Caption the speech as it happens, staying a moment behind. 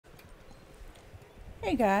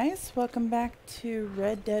Hey guys, welcome back to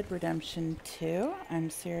Red Dead Redemption 2. I'm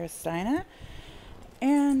Ciarasteina,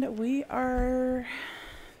 and we are...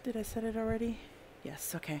 Did I set it already?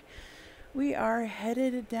 Yes, okay. We are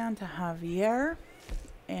headed down to Javier,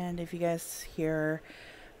 and if you guys hear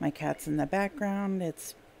my cats in the background,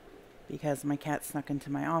 it's because my cat snuck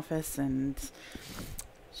into my office, and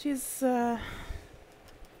she's got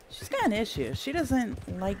an issue. She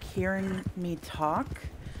doesn't like hearing me talk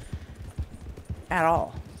at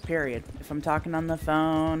all, period. If I'm talking on the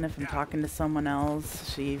phone, if I'm talking to someone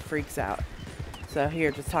else, she freaks out. So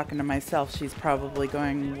here, just talking to myself, she's probably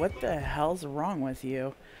going, what the hell's wrong with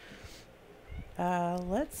you?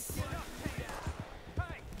 Let's...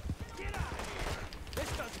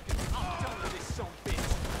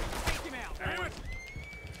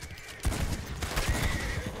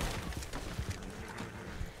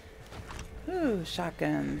 Ooh,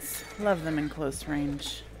 shotguns. Love them in close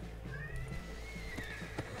range.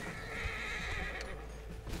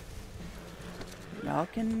 Y'all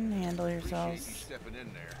can handle yourselves. You stepping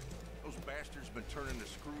in there. Those bastards been turning the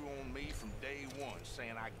screw on me from day one,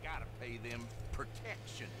 saying I gotta pay them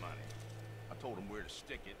protection money. I told them where to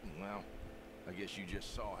stick it, and well, I guess you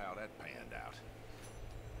just saw how that panned out.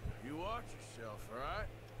 You watch yourself, all right?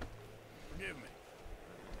 Forgive me.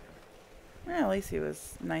 Well, at least he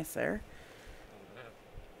was nice there.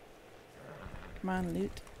 Come on,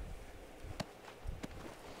 loot.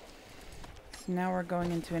 So now we're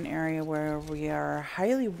going into an area where we are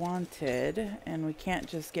highly wanted, and we can't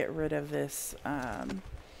just get rid of this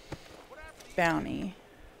bounty.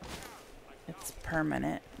 It's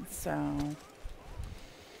permanent, so...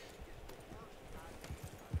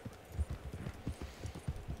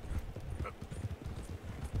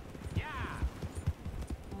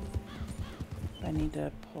 I need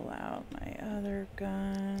to pull out my other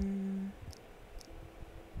gun.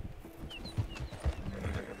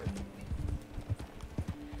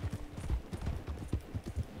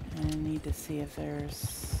 And I need to see if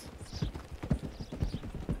there's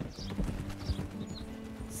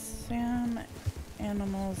some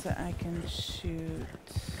animals that I can shoot.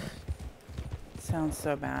 Sounds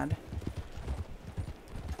so bad.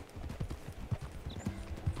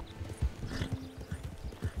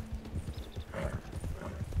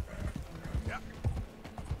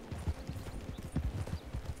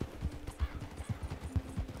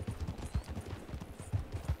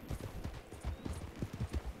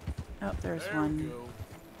 Oh, there's There one. we go.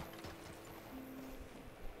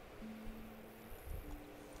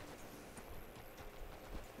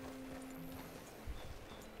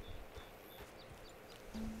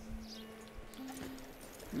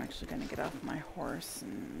 I'm actually going to get off my horse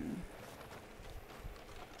and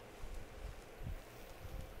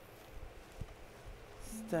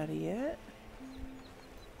study it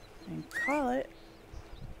and call it.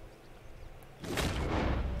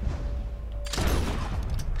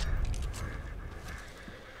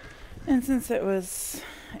 And since it was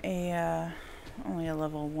a only a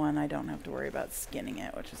level 1, I don't have to worry about skinning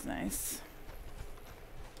it, which is nice.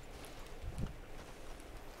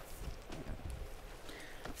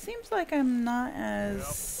 Seems like I'm not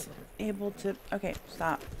as able to... Okay,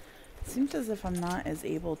 stop. Seems as if I'm not as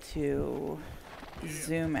able to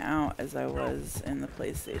zoom out as I was in the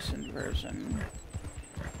PlayStation version.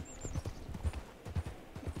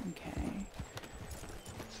 Okay.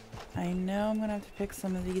 I know I'm going to have to pick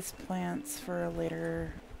some of these plants for a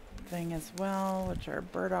later thing as well, which are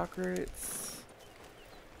burdock roots.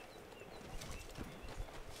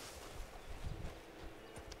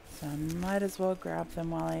 So I might as well grab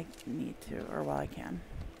them while I need to, or while I can.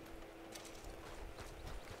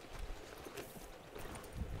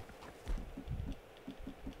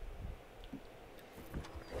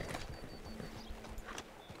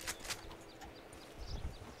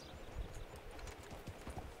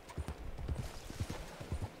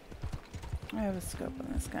 I have a scope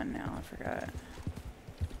on this gun now, I forgot.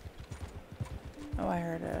 Oh, I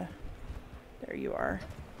heard a... There you are.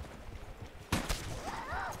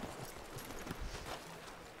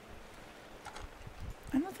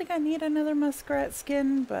 I don't think I need another muskrat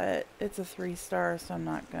skin, but it's a 3-star, so I'm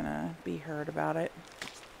not gonna be hurt about it.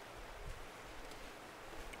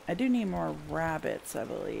 I do need more rabbits, I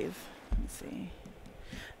believe. Let's see.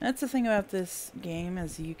 That's the thing about this game,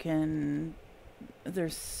 is you can...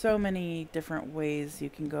 There's so many different ways you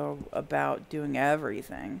can go about doing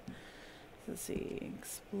everything. Let's see.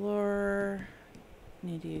 Explore.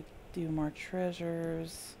 Need to do more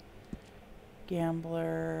treasures.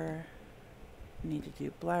 Gambler. Need to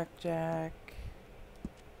do blackjack.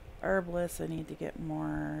 Herbalist, I need to get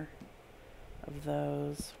more of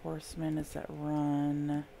those. Horseman is that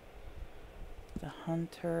run. The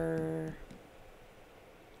hunter.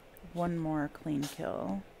 One more clean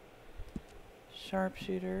kill.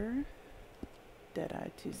 Sharpshooter. Deadeye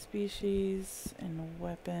 2 species. And a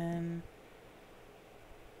weapon.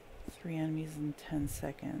 3 enemies in 10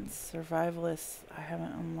 seconds. Survivalist I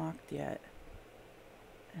haven't unlocked yet.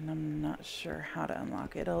 And I'm not sure how to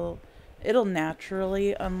unlock it. It'll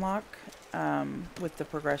naturally unlock with the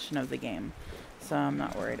progression of the game. So I'm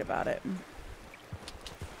not worried about it.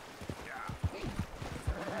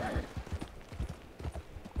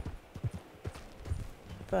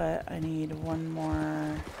 But I need one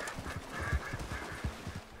more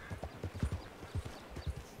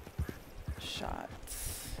shot.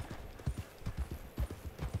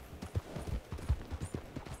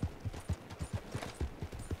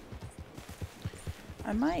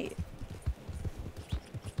 I might.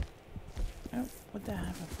 Oh, what'd that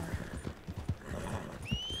happen for?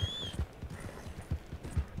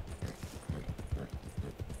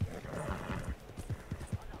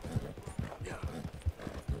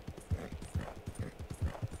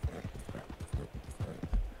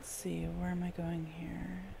 Let's see, where am I going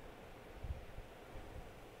here?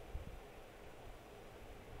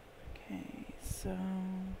 Okay, so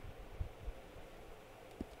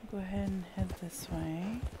go ahead and head this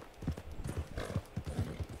way.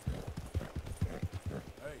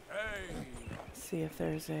 Hey! See if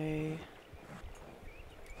there's a...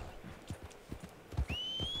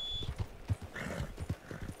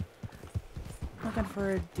 Looking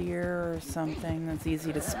for a deer or something that's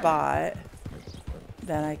easy to spot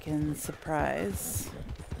that I can surprise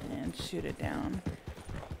and shoot it down.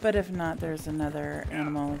 But if not, there's another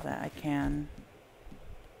animal that I can.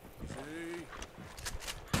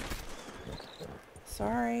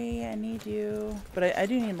 Sorry, I need you. But I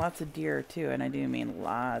do need lots of deer too, and I do mean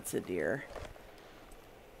lots of deer.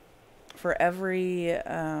 For every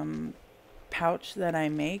pouch that I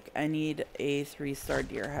make, I need a 3-star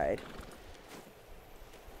deer hide.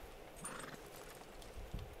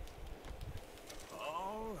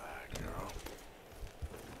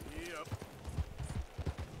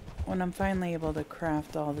 When I'm finally able to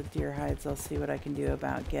craft all the deer hides, I'll see what I can do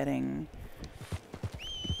about getting...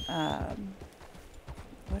 what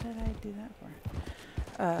did I do that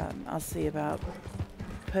for? I'll see about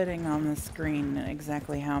putting on the screen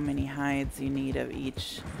exactly how many hides you need of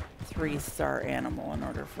each 3-star animal in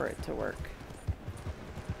order for it to work.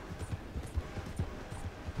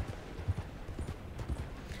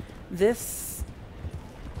 This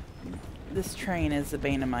train is the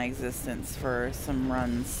bane of my existence for some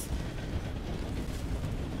runs.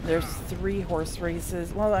 There's 3 horse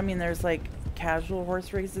races. Well, I mean, there's like casual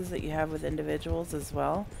horse races that you have with individuals as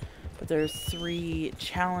well. But there's 3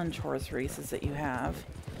 challenge horse races that you have.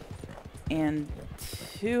 And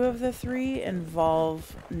 2 of the 3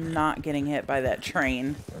 involve not getting hit by that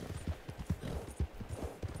train.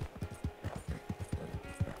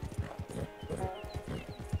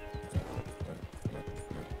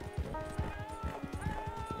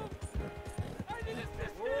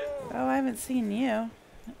 Oh, I haven't seen you.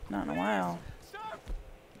 Not in a while. Stop!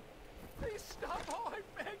 Please stop! Oh, I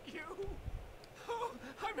beg you! Oh,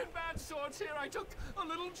 I'm in bad sorts here. I took a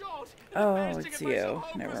little jolt. Oh, it's you.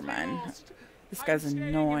 Never mind. This guy's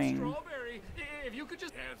annoying. If you could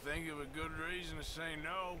just... Can't think of a good reason to say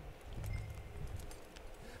no.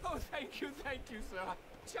 Oh, thank you, sir.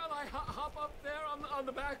 Shall I hop up there on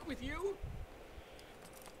the back with you?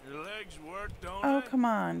 Your legs work, don't Oh, they? come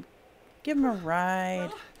on. Give him a ride.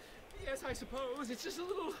 Well, yes, I suppose. It's just a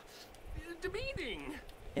little demeaning.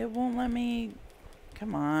 It won't let me...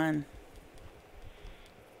 Come on.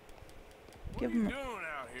 What Give are you him... doing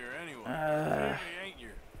out here anyway? Clearly ain't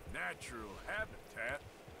your natural habitat.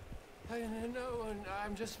 No,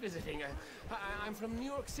 I'm just visiting. I'm from New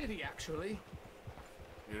York City, actually.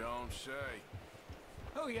 You don't say.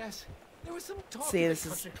 Oh, yes. There was some talk See, in the this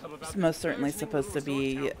is country club about most certainly burgeoning supposed to little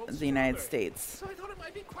be resort town called the United Strawberry. States. So I thought it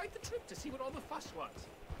might be quite the trip to see what all the fuss was.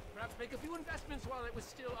 Perhaps make a few investments while it was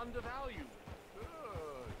still undervalued. Good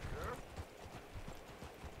girl.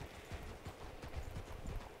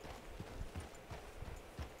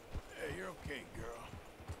 Hey, you're okay, girl.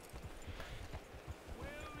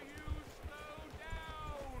 Will you slow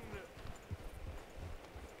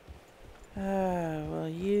down? Will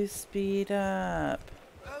you speed up?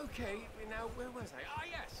 Okay, now where was I? Ah,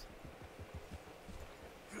 yes.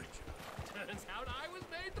 Good job. Turns out I was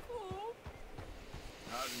made the fool.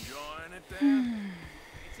 Not enjoying it then?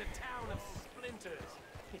 It's a town of splinters,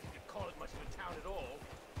 if you could call it much of a town at all.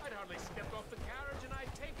 I'd hardly stepped off the carriage and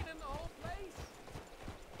I'd taken in the whole place.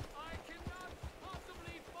 I cannot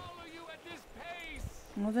possibly follow you at this pace.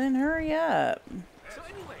 Well, then hurry up. So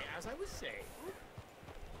anyway, as I was saying,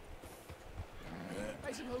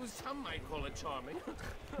 I suppose some might call it charming.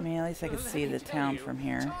 I mean, at least I could Let see me the tell town you, from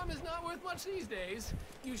here. Charm is not worth much these days.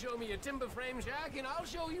 You show me a timber frame shack, and I'll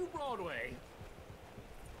show you Broadway.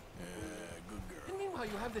 Good girl. And meanwhile,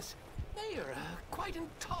 you have this mayor, a quite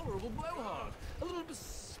intolerable blowhard. A little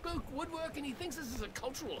bespoke woodwork, and he thinks this is a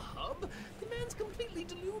cultural hub? The man's completely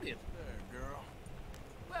deluded. There, girl.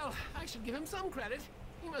 Well, I should give him some credit.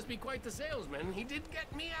 He must be quite the salesman. He did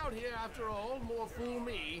get me out here after all. More fool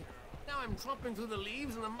me. Now I'm tromping through the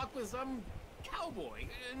leaves in the muck with some cowboy.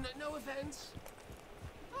 No offense.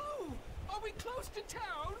 Oh, are we close to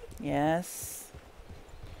town? Yes.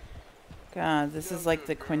 God, this is like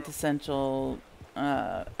the quintessential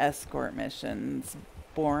escort missions.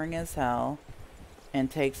 Boring as hell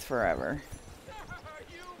and takes forever.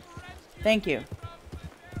 Thank you.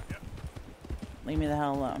 Leave me the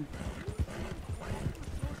hell alone.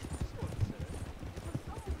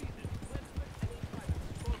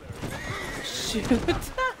 Shoot.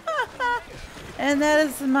 And that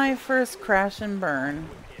is my first crash and burn.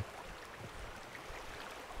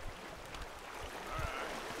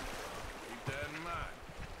 Keep that in mind.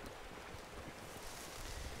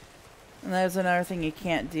 And there's another thing you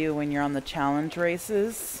can't do when you're on the challenge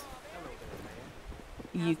races.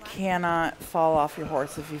 You cannot fall off your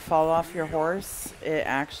horse. If you fall off your horse, it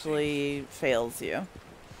actually fails you.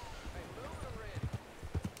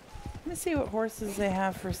 Let me see what horses they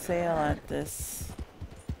have for sale at this.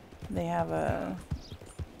 They have a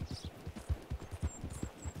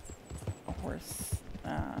horse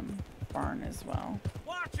barn as well.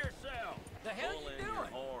 Watch yourself! The hell Pull you in your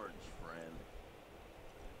doing? horns, friend.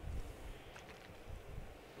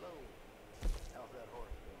 Hello. How's that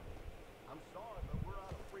horse doing? I'm sorry, but we're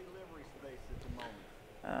out of free livery space at the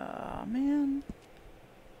moment. Man.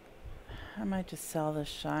 I might just sell the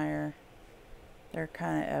Shire. They're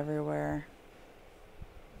kind of everywhere.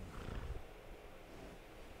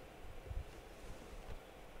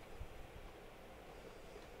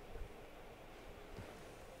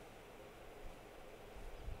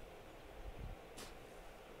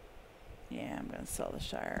 Yeah, I'm going to sell the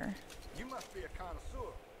Shire. You must be a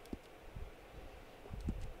connoisseur.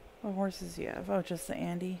 What horses do you have? Oh, just the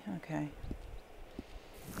Andy? Okay.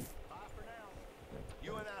 Bye for now.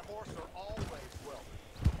 You and that horse are always welcome.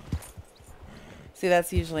 See,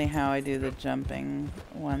 that's usually how I do the jumping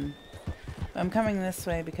one. I'm coming this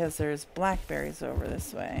way because there's blackberries over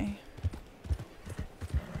this way.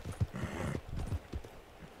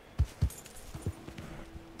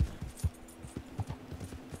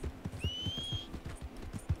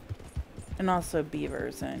 And also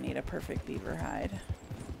beavers, and I need a perfect beaver hide.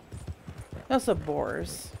 Also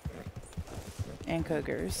boars. And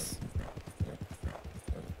cougars.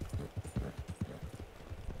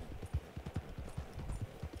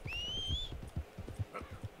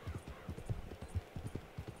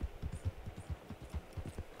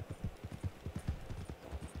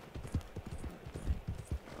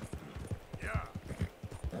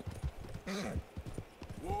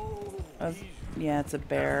 Yeah, it's a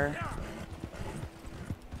bear.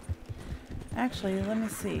 Actually, let me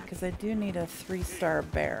see, because I do need a 3-star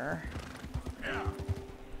bear.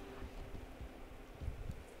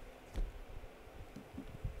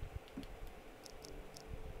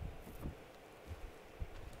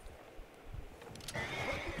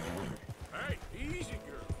 Hey, easy,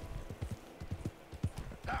 girl.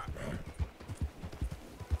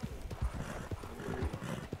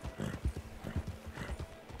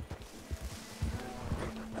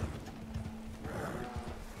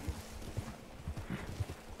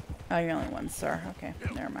 Oh, you're only 1 star. Okay,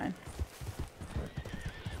 never mind.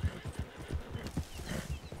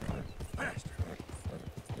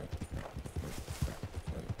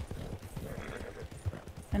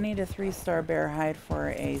 I need a 3-star bear hide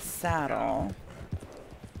for a saddle.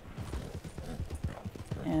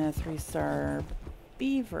 And a 3-star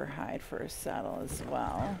beaver hide for a saddle as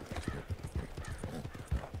well.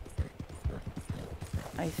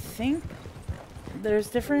 I think there's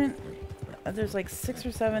different... There's like 6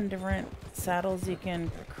 or 7 different saddles you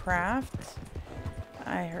can craft.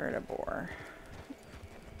 I heard a boar.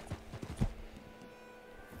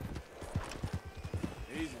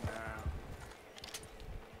 Easy now.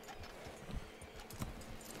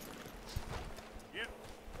 Yep.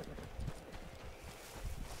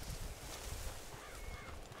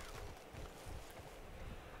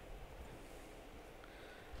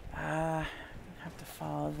 Have to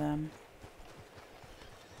follow them.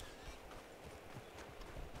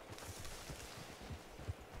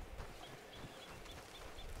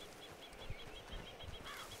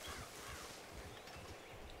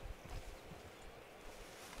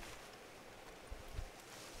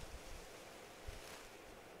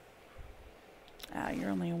 you're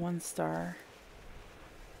only a 1 star.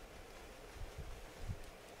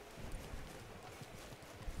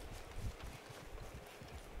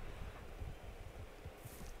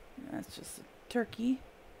 That's just a turkey.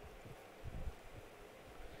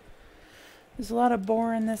 There's a lot of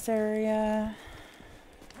boar in this area.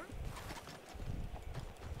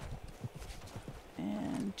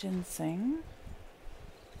 And ginseng.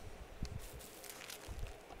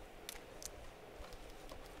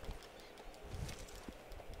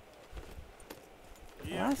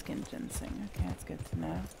 Alaskan ginseng. Okay, that's good to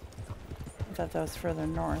know. I thought that was further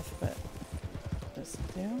north, but this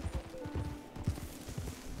too.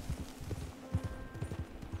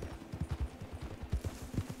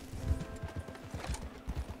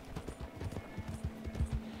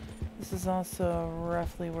 This is also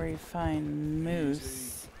roughly where you find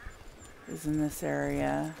moose, is in this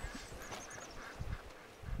area.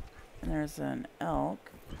 And there's an elk.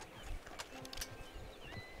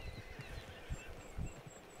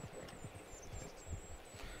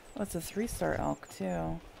 Oh, it's a 3-star elk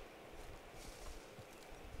too.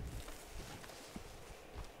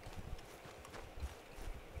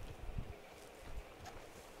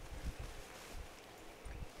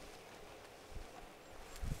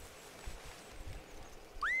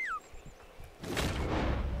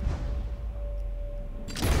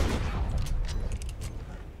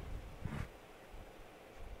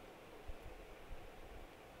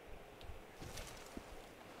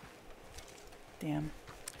 Damn.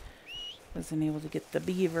 Wasn't able to get the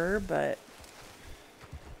beaver, but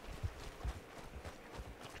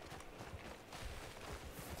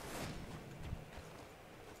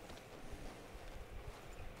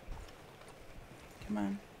come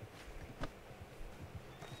on.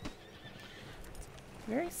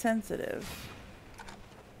 Very sensitive.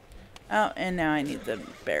 Oh, and now I need the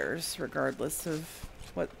bears, regardless of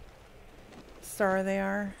what star they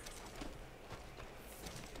are.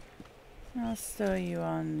 I'll stow you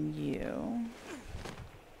on you.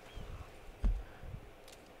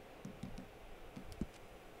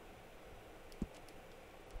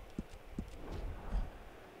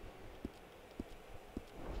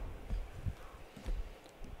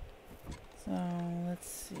 So, let's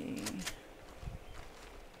see.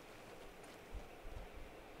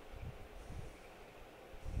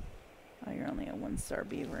 Oh, you're only a 1-star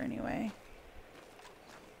beaver anyway.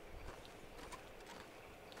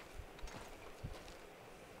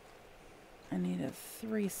 I need a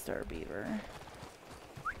 3-star beaver.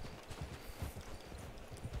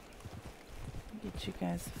 Get you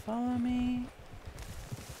guys to follow me.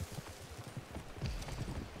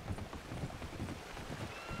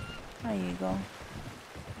 Hi, eagle.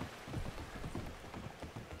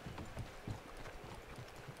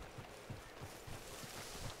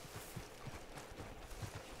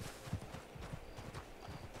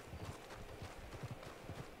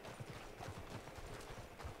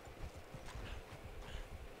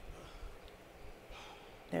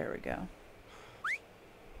 There we go.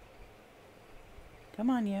 Come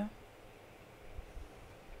on, you.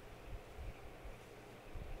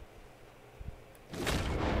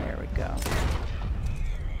 There we go.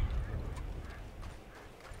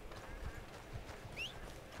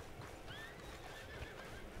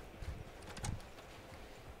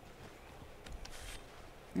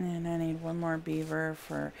 And I need one more beaver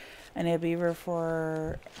for... I need a beaver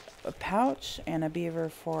for a pouch and a beaver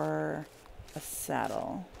for a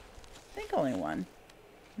saddle. I think only one.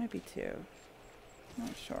 Maybe 2. Not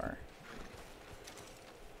sure.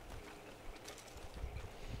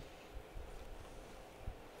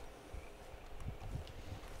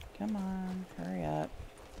 Come on, hurry up.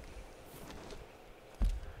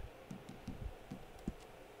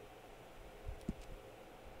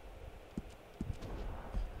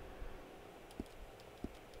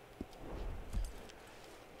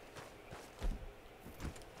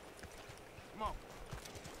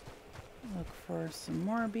 Look for some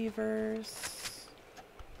more beavers.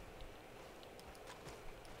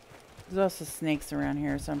 There's also snakes around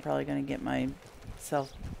here, so I'm probably going to get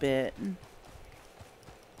myself bit.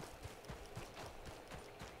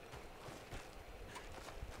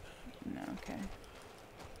 No, okay.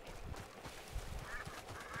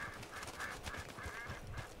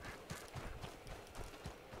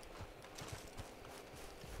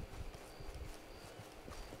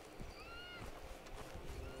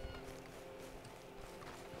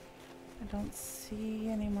 I don't see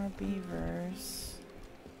any more beavers.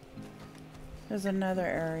 There's another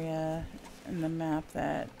area in the map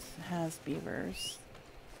that has beavers.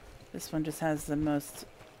 This one just has the most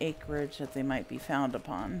acreage that they might be found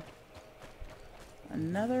upon.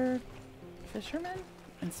 Another fisherman?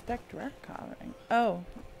 Inspect rock carving. Oh,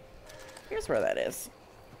 here's where that is.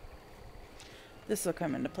 This will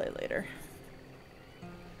come into play later.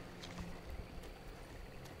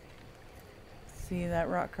 See that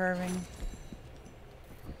rock carving?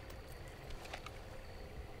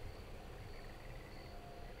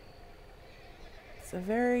 It's a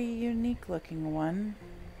very unique looking one.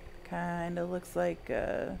 Kind of looks like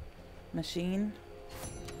a machine.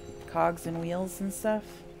 Cogs and wheels and stuff.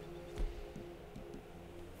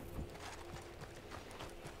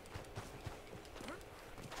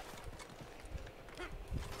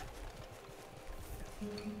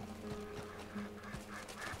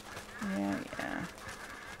 Yeah, yeah.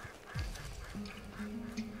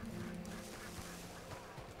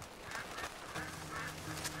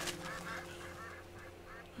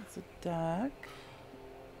 It's a duck.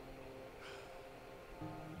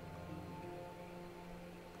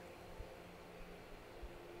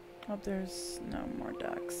 Oh, there's no more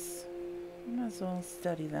ducks. Might as well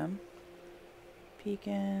study them.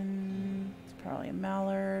 Pekin. It's probably a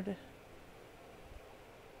mallard.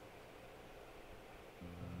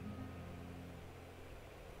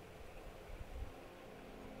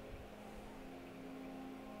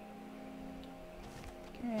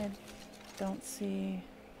 Okay, I don't see.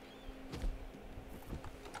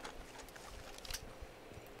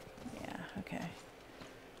 Yeah, okay.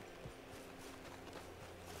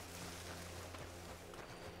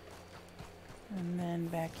 And then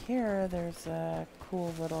back here, there's a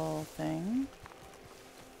cool little thing.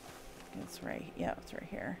 It's right, yeah, it's right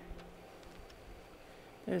here.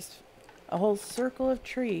 There's a whole circle of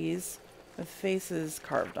trees with faces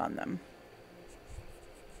carved on them.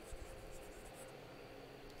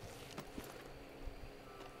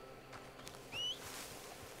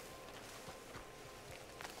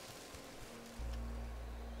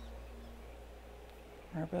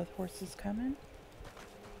 Are both horses coming?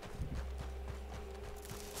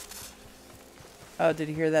 Oh, did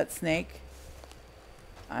you hear that snake?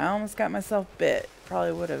 I almost got myself bit.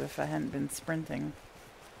 Probably would have if I hadn't been sprinting.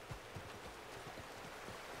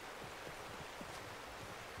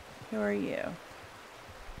 Who are you?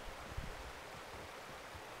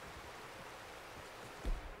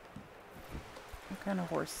 What kind of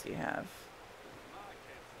horse do you have?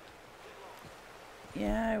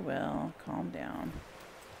 Yeah, I will. Calm down.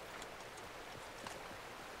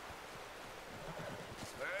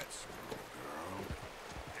 That's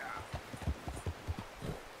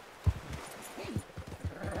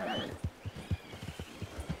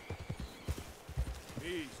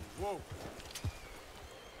easy. Whoa.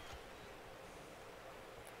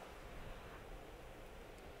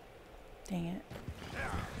 Dang it.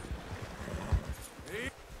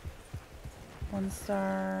 1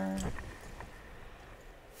 star.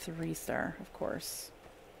 3 star, of course.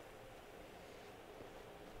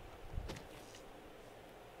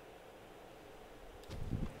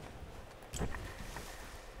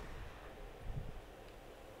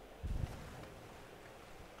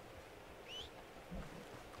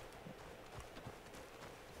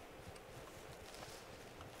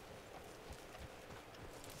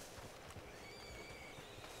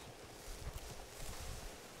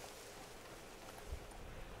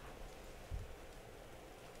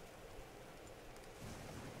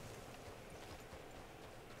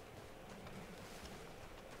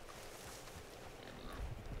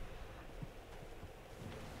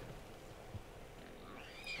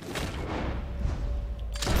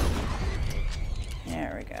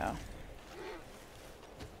 There we go.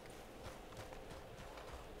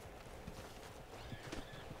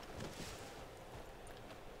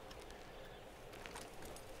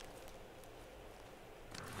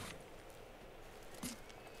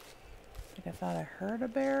 I thought I heard a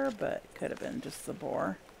bear, but it could have been just the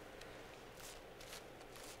boar.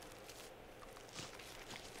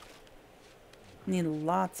 Need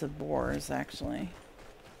lots of boars, actually.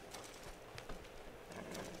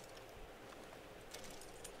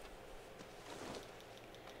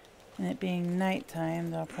 And it being nighttime,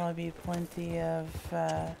 there'll probably be plenty of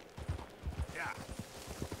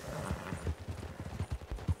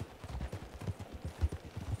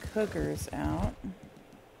cougars out.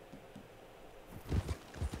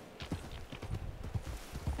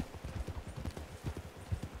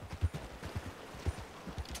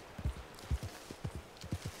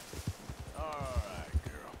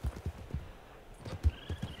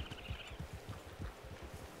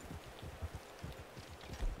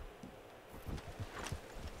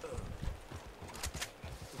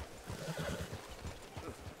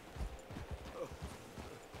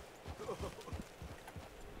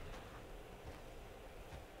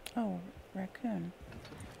 Oh, raccoon.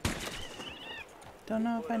 Don't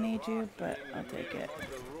know if I need you, but I'll take it.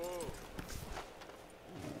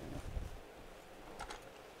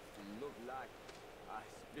 Look like I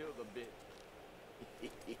spilled a bit.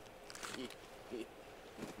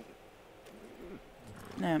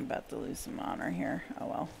 Now I'm about to lose some honor here. Oh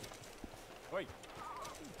well. Wait.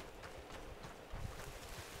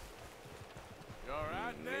 You all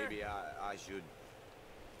right in there? Maybe I should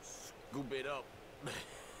scoop it up.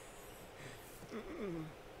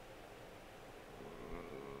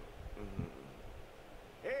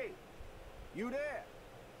 Hey, you there?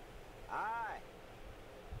 Aye.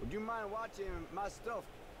 Would you mind watching my stuff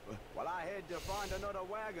while I head to find another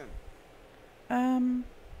wagon?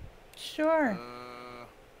 Sure.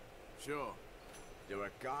 Sure. You're a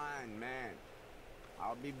kind man.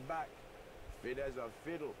 I'll be back, fit as a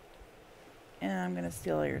fiddle. And I'm gonna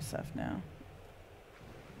steal all your stuff now.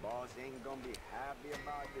 Boss ain't gonna be happy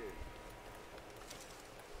about this.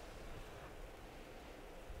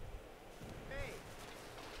 Hey,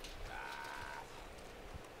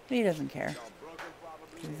 He doesn't care. y'all broken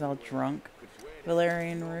probably. He's all drunk. Could swear to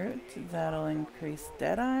Valerian root. That'll increase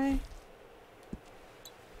Deadeye.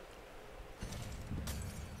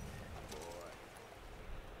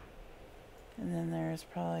 And then there's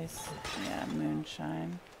probably, yeah,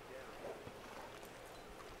 moonshine.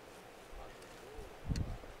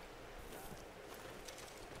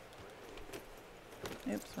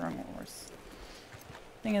 Oops, wrong horse.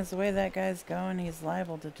 Thing is, the way that guy's going, he's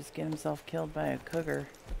liable to just get himself killed by a cougar.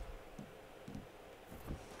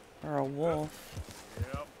 Or a wolf.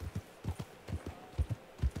 Yep.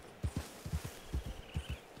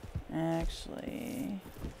 Actually...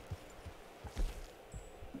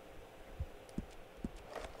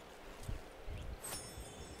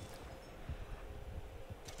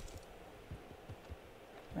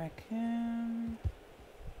 Raccoon.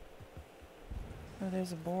 Oh,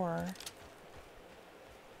 there's a boar.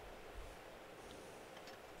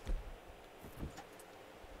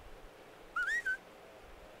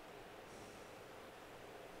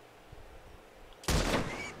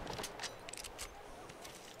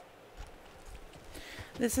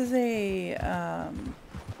 This is a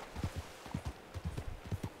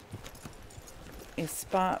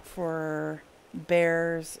spot for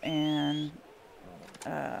bears and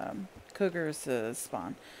cougars to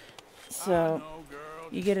spawn. So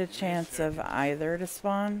you get a chance of either to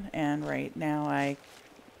spawn, and right now I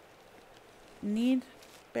need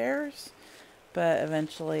bears, but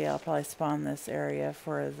eventually I'll probably spawn this area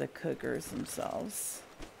for the cougars themselves.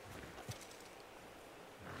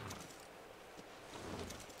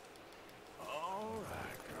 All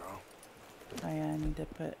right, girl. I need to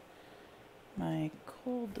put my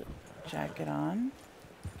cold jacket on.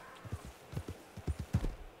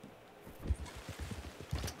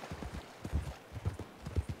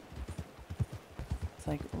 It's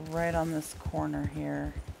like right on this corner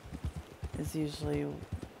here is usually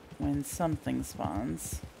when something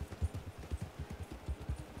spawns.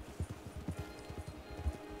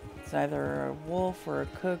 It's either a wolf or a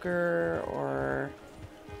cougar or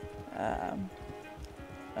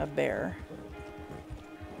a bear.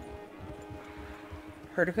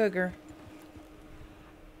 Heard a cougar.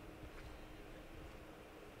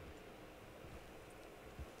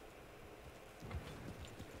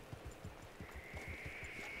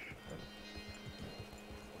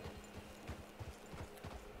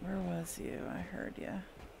 Where was you? I heard you.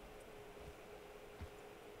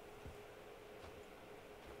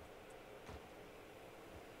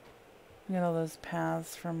 Look at all those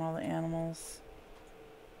paths from all the animals.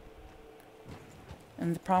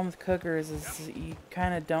 And the problem with cougars is you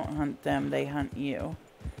kind of don't hunt them, they hunt you.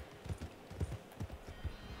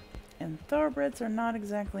 And thoroughbreds are not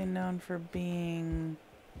exactly known for being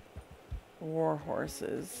war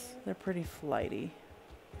horses. They're pretty flighty.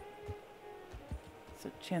 So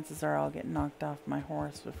chances are I'll get knocked off my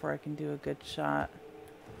horse before I can do a good shot.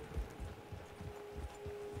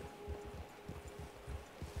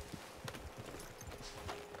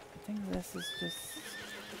 I think this is just...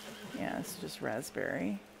 yeah, it's just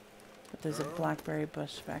raspberry. But there's a blackberry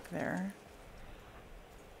bush back there.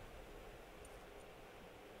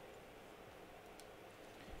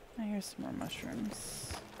 Now here's some more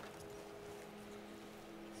mushrooms.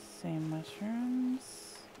 Same mushrooms.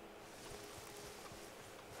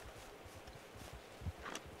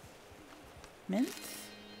 Mint?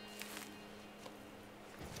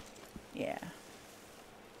 Yeah.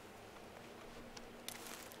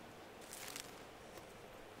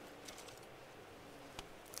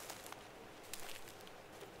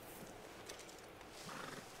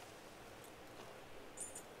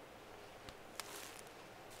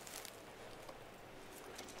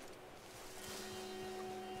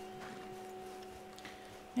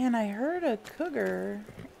 Man, I heard a cougar.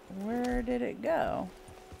 Where did it go?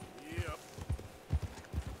 Yep.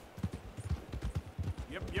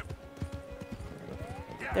 Yep, yep.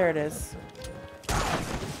 There it is.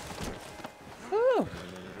 Whew.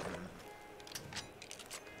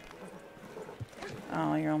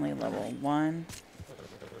 Oh, you're only level 1.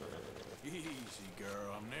 Easy,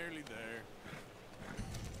 girl. I'm nearly there.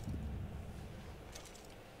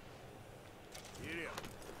 Yeah.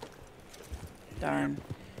 Darn.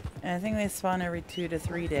 And I think they spawn every 2 to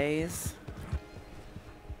 3 days.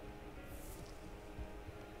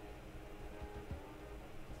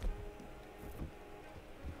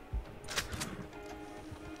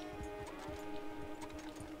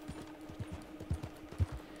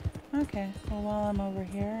 Okay, well while I'm over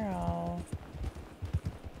here, I'll...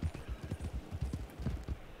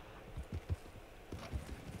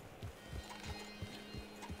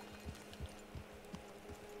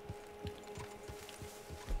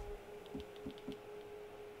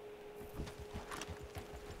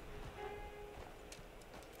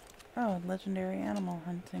 Oh, legendary animal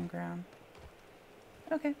hunting ground.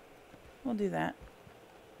 Okay, we'll do that.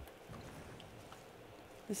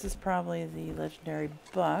 This is probably the legendary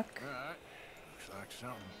buck. Alright. Looks like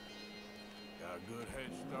something. Got a good head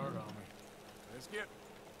start on me. Let's get...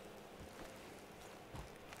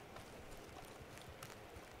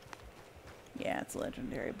 Yeah, it's a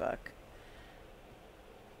legendary buck.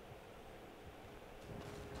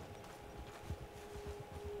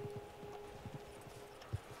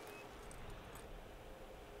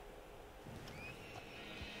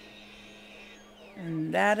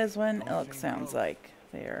 And that is what an elk sounds like.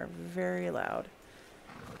 They are very loud.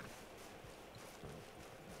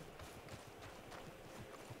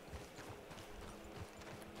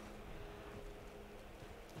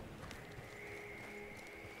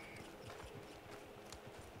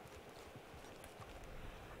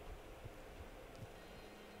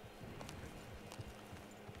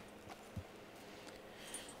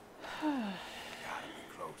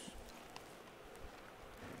 Close.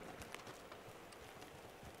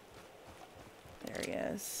 There he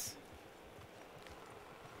is.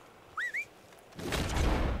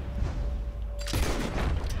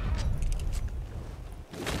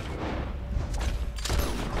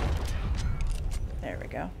 There we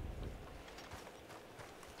go.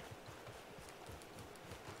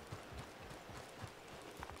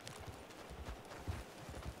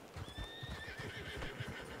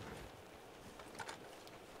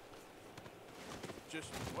 Just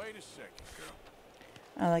wait a second, girl.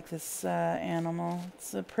 I like this animal.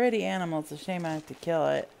 It's a pretty animal. It's a shame I have to kill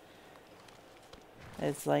it.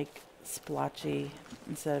 It's like splotchy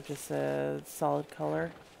instead of just a solid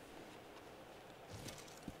color.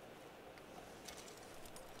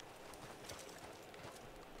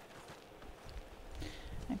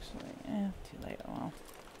 Actually, too late. Oh well.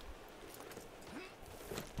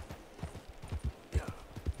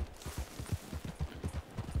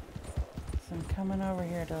 So I'm coming over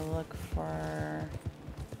here to look for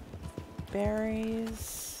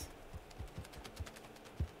berries.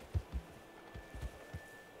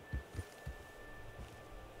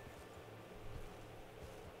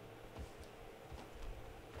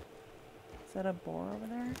 Is that a boar over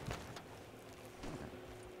there?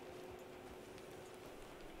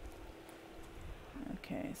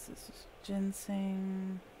 Okay, so this is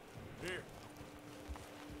ginseng. Here.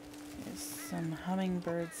 There's some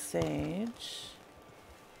hummingbird sage.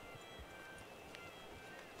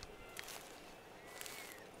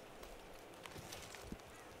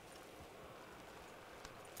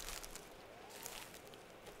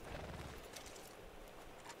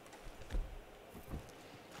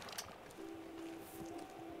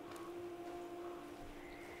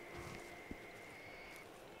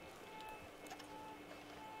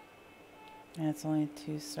 And it's only a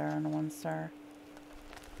 2-star and a 1-star.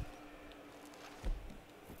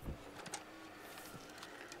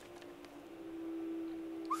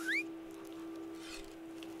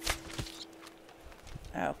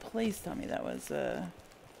 Oh, please tell me that was a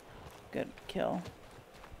good kill.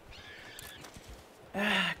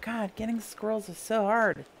 Ah, God, getting squirrels is so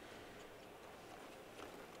hard.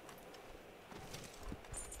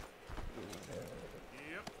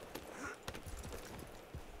 Yep.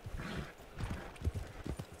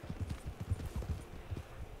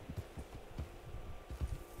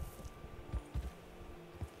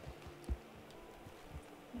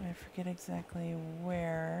 I forget exactly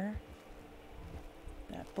where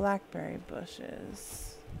that blackberry bush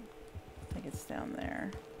is. I think it's down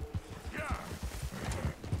there.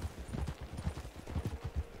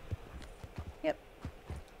 Yep.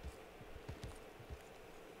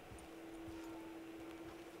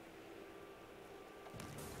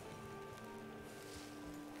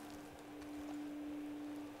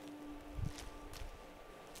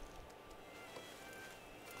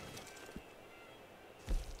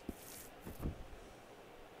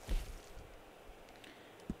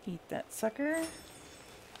 Eat that sucker.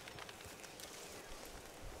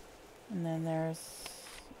 And then there's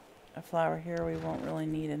a flower here we won't really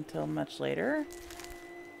need until much later.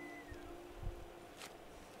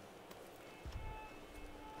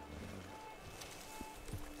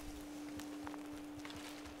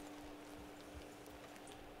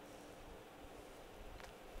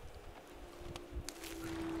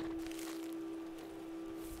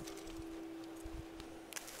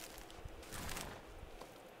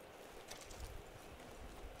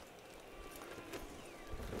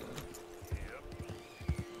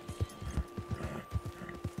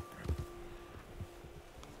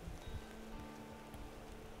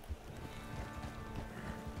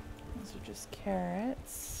 These are just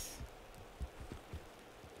carrots.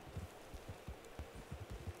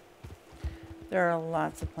 There are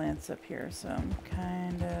lots of plants up here, so I'm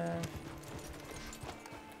kind of...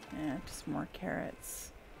 yeah, just more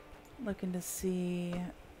carrots. Looking to see...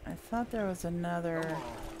 I thought there was another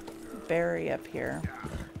berry up here.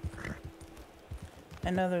 I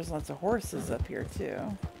know there's lots of horses up here,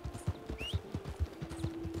 too.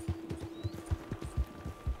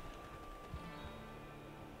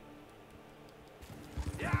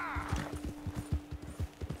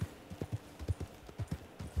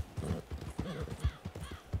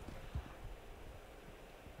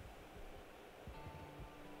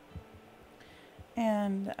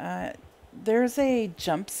 And there's a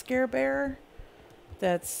jump scare bear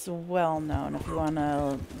that's well known. If you want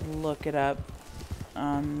to look it up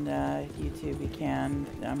on YouTube, you can.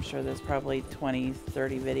 I'm sure there's probably 20,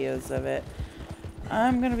 30 videos of it.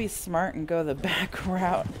 I'm going to be smart and go the back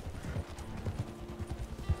route.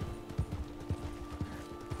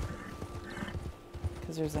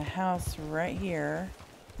 Because there's a house right here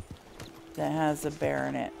that has a bear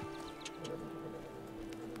in it.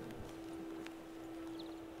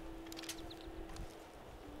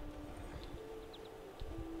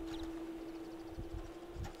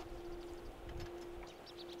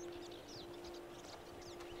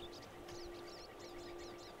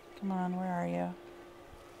 Come on, where are you?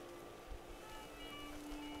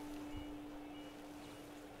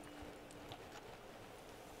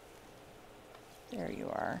 There you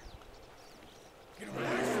are.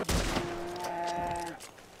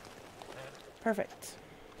 Perfect.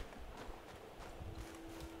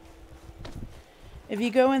 If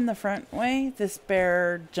you go in the front way, this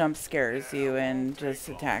bear jump scares you and just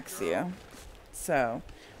attacks you. So,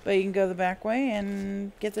 but you can go the back way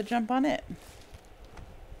and get the jump on it.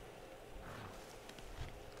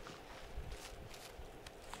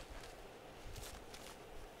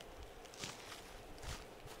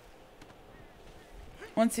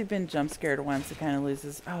 Once you've been jump scared once, it kind of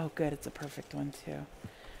loses... oh, good. It's a perfect one, too.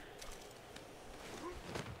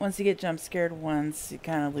 Once you get jump scared once, it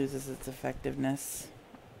kind of loses its effectiveness.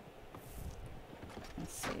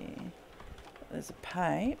 Let's see. There's a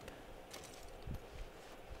pipe.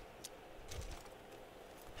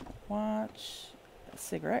 Watch. A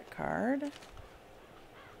cigarette card.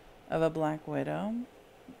 Of a Black Widow.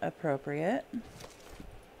 Appropriate.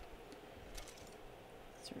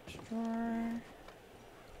 Search drawer.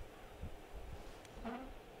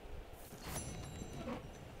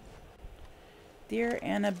 Dear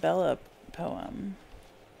Annabella poem.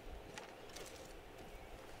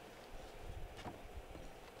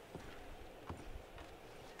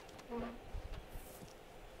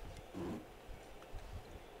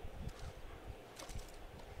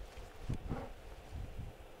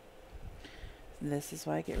 This is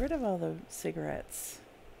why I get rid of all the cigarettes.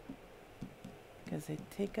 Because they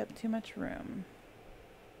take up too much room.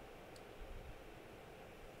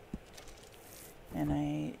 And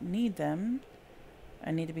I need them. I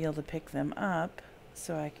need to be able to pick them up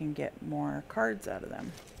so I can get more cards out of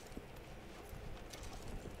them.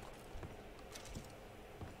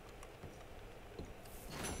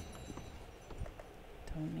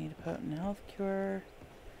 Don't need a potent health cure.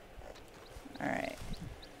 Alright.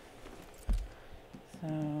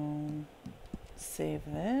 So, save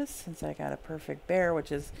this since I got a perfect bear,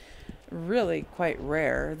 which is really quite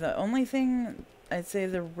rare. The only thing I'd say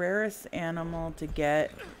the rarest animal to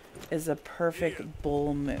get is a perfect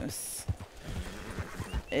bull moose.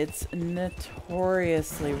 It's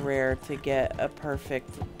notoriously rare to get a perfect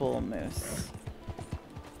bull moose.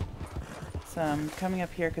 So I'm coming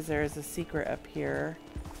up here because there is a secret up here.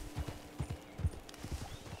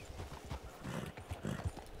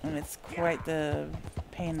 And it's quite the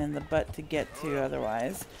pain in the butt to get to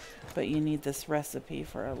otherwise. But you need this recipe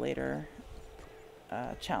for a later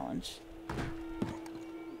challenge.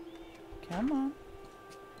 Come on.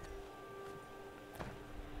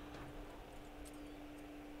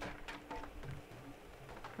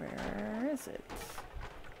 Where Where is it?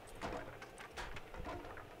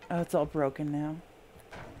 Oh, it's all broken now.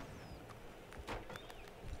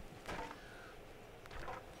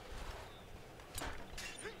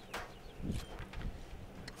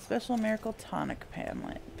 Special Miracle Tonic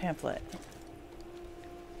pamphlet.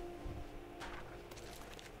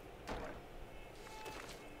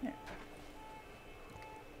 There.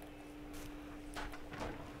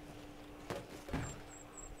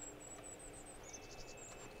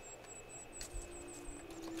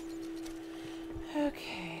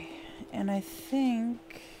 Okay, and I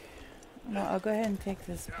think, well, I'll go ahead and take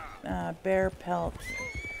this bear pelt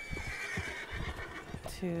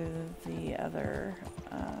to the other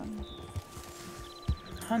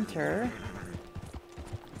hunter.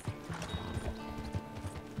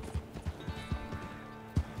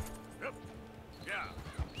 Yep. Yeah.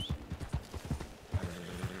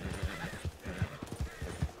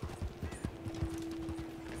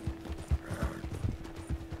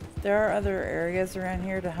 There are other areas around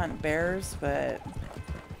here to hunt bears, but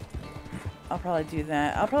I'll probably do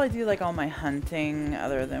that. I'll probably do like all my hunting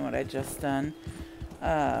other than what I just done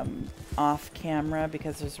off camera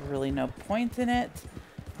because there's really no point in it.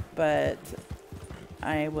 But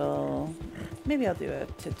I will, maybe I'll do a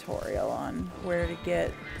tutorial on where to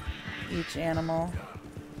get each animal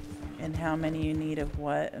and how many you need of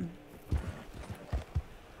what.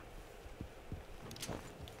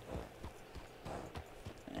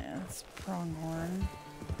 Yeah, that's pronghorn,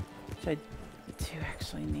 which I do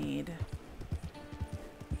actually need.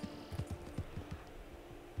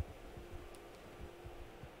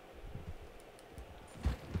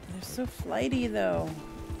 They're so flighty though.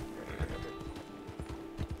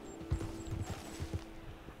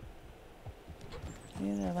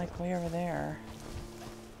 They're like way over there.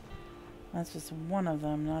 That's just one of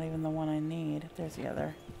them, not even the one I need. There's the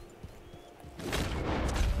other.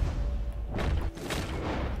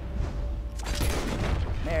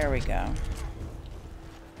 There we go.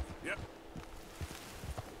 Yep.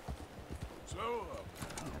 So,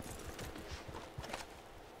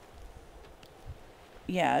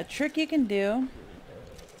 Yeah, a trick you can do.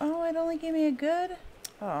 Oh, it only gave me a good.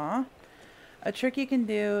 Aw. A trick you can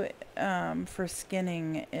do for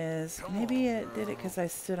skinning is, maybe it did it because I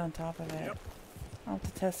stood on top of it. I'll have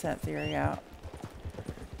to test that theory out.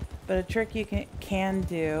 But a trick you can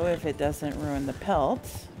do if it doesn't ruin the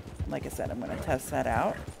pelt, like I said, I'm going to test that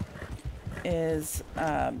out, is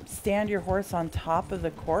stand your horse on top of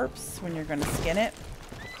the corpse when you're going to skin it.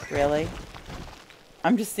 Really?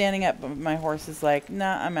 I'm just standing up, but my horse is like,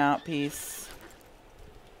 nah, I'm out, peace.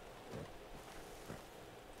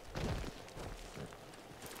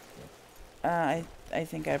 I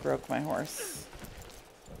think I broke my horse.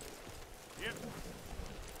 yep.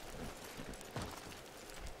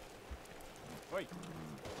 Wait.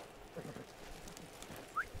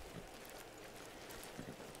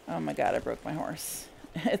 Oh my god, I broke my horse.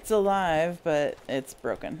 It's alive, but it's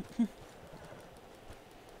broken.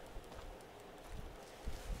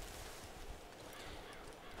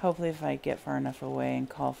 Hopefully if I get far enough away and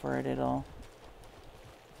call for it, it'll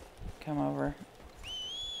come over.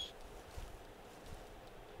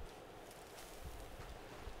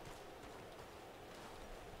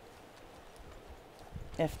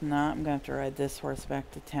 If not, I'm going to have to ride this horse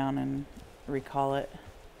back to town and recall it.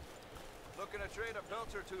 Looking to trade a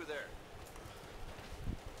pelt or two there.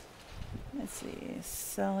 Let's see.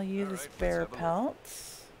 Sell you this let's bear have a look. pelt.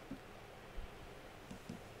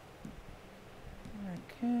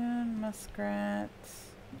 Raccoon, muskrat.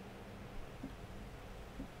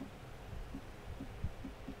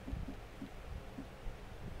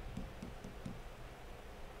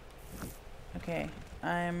 Okay,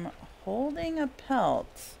 I'm holding a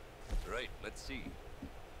pelt. Right, let's see.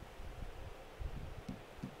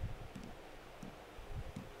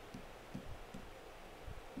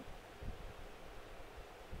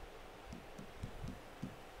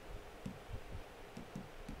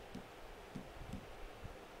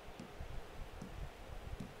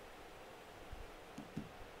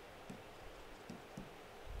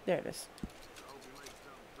 There it is. Hope you make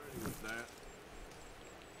something pretty with that.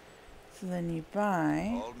 So then you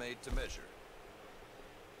buy All made to measure.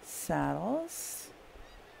 saddles.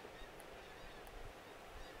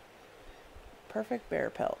 Perfect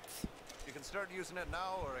bear pelts. You can start using it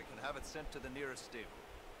now, or I can have it sent to the nearest stable.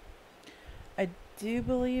 I do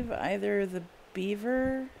believe either the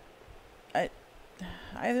beaver,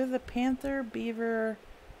 either the panther, beaver,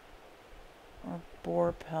 or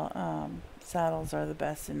boar saddles are the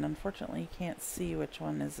best, and unfortunately you can't see which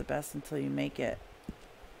one is the best until you make it.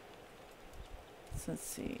 So let's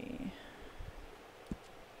see.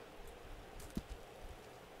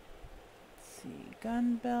 see,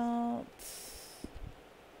 gun belt.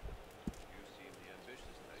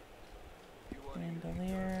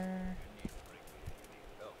 Bandolier.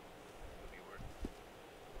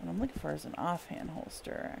 What I'm looking for is an offhand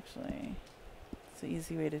holster, actually. It's an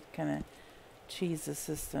easy way to kind of cheese the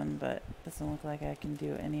system, but doesn't look like I can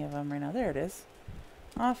do any of them right now. There it is.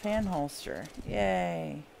 Offhand holster.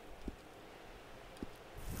 Yay.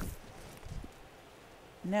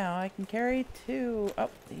 Now I can carry 2. Oh,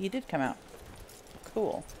 he did come out.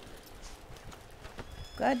 Cool.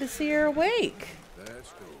 Glad to see you're awake.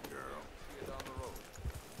 That's cool, girl.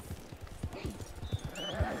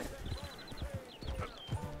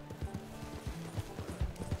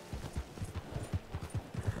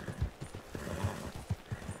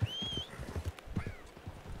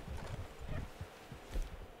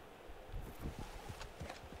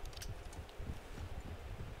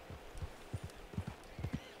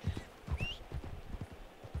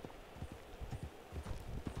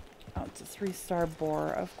 Oh, it's a 3-star boar,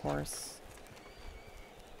 of course.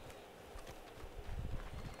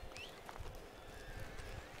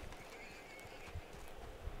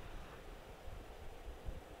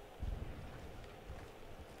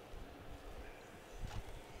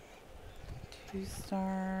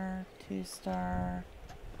 Two-star, 2-star,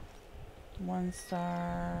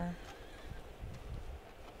 1-star.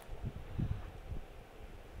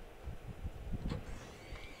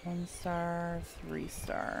 One star,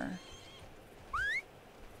 3-star.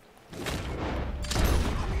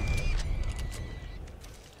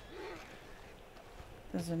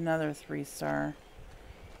 There's another 3-star.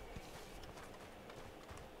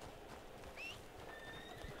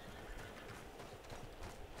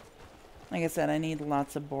 Like I said, I need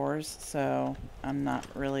lots of boars, so I'm not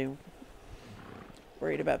really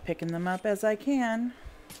worried about picking them up as I can.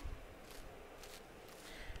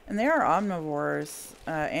 And they are omnivores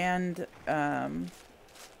and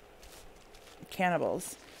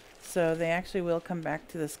cannibals. So they actually will come back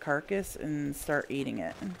to this carcass and start eating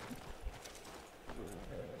it.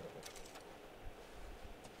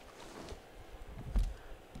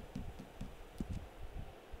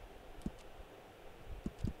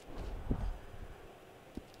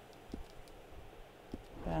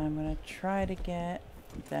 But I'm going to try to get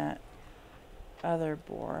that other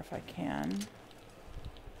boar if I can.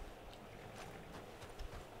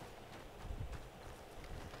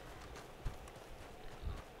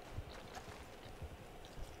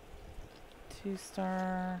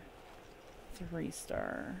 Two-star,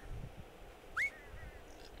 3-star.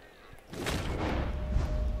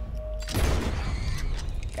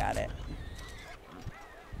 Got it.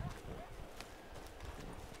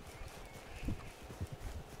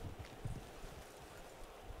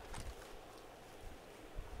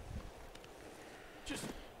 Just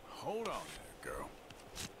hold on there, girl.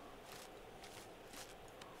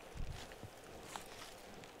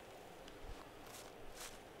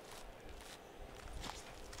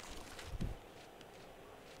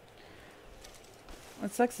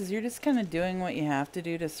 What sucks is you're just kind of doing what you have to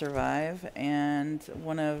do to survive, and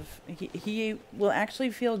he will actually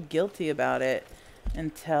feel guilty about it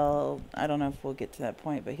until, I don't know if we'll get to that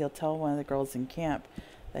point, but he'll tell one of the girls in camp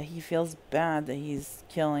that he feels bad that he's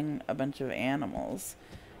killing a bunch of animals.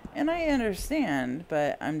 And I understand,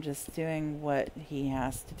 but I'm just doing what he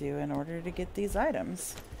has to do in order to get these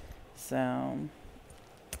items. So,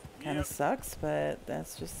 kind of sucks, but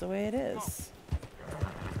that's just the way it is.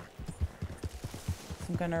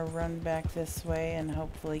 I'm gonna run back this way and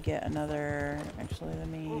hopefully get another. Actually, let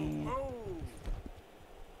me.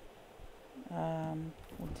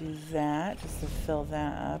 We'll do that just to fill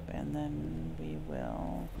that up, and then we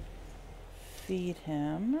will feed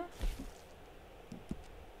him.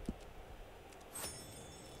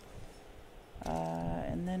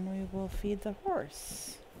 And then we will feed the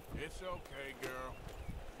horse. It's okay, girl.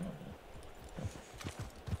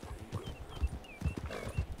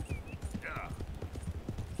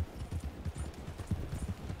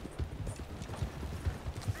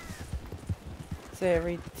 So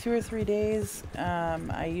every 2 or 3 days,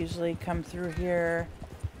 I usually come through here,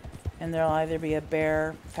 and there'll either be a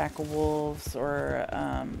bear, pack of wolves, or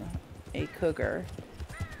a cougar.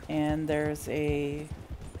 And there's a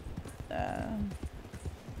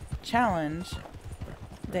challenge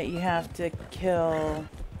that you have to kill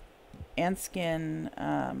and skin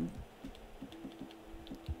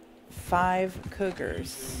 5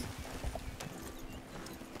 cougars.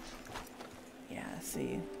 Yeah,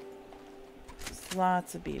 see.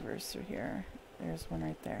 Lots of beavers through here. There's one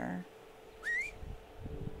right there.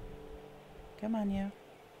 Come on, you.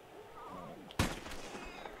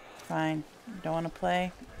 Fine. Don't want to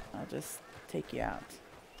play? I'll just take you out.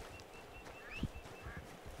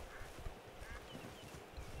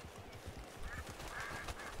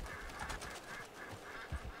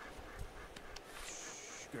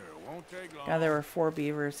 won't take long. God, there were 4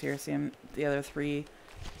 beavers here. See the other 3.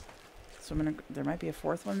 So there might be a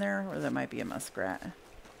 4th one there, or there might be a muskrat.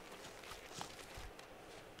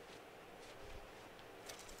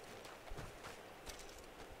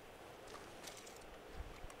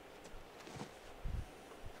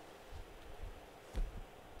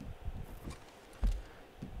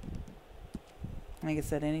 Like I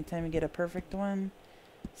said, anytime you get a perfect one,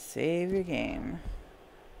 save your game.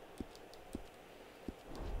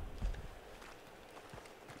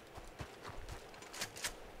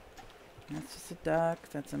 That's just a duck.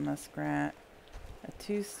 That's a muskrat. A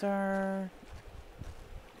 2-star.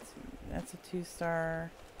 That's a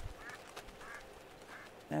 2-star.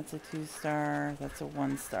 That's a 2-star. That's a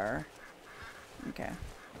 1-star. Okay.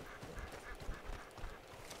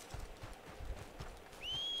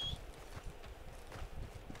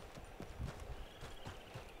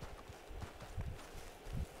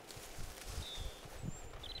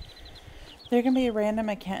 There can be a random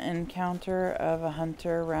encounter of a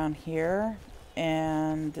hunter around here,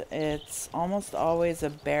 and it's almost always a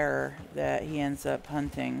bear that he ends up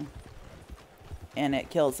hunting, and it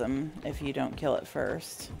kills him if you don't kill it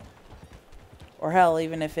first. Or hell,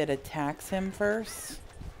 even if it attacks him first,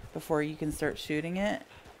 before you can start shooting it,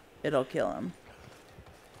 it'll kill him.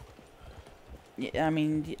 I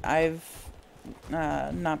mean, I've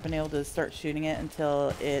not been able to start shooting it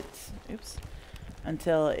until it... Oops.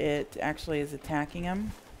 Until it actually is attacking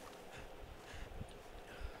him.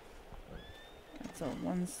 That's a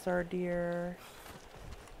 1-star deer.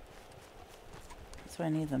 That's what I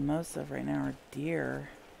need the most of right now are deer.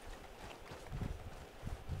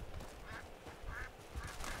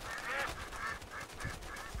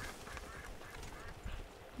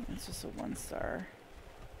 It's just a 1-star.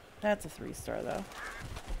 That's a 3-star though.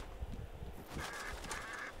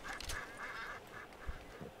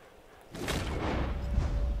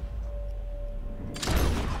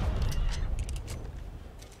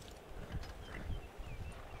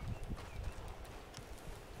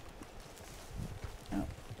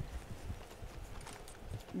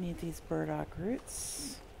 Need these burdock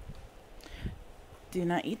roots. Do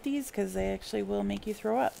not eat these because they actually will make you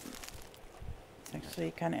throw up. It's actually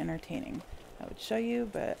kind of entertaining. I would show you,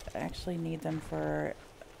 but I actually need them for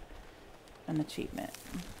an achievement.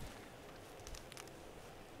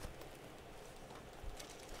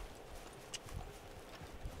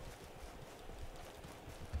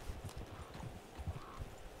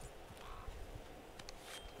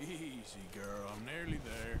 Easy, girl. I'm nearly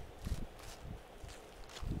there.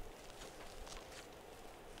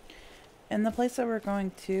 And the place that we're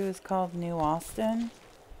going to is called New Austin,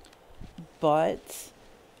 but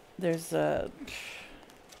there's 4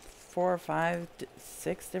 or 5,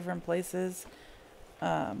 6 different places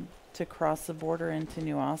to cross the border into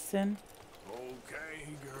New Austin. Okay,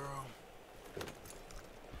 girl.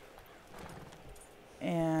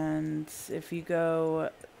 And if you go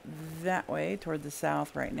that way toward the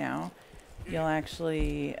south right now, you'll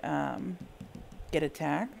actually get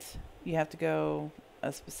attacked. You have to go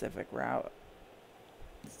a specific route.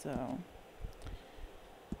 So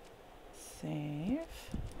save.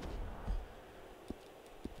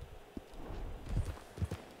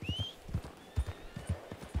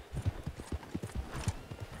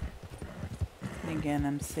 And again,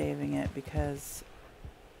 I'm saving it because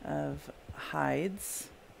of hides.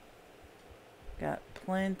 Got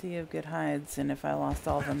plenty of good hides, and if I lost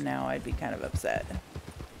all of them now, I'd be kind of upset.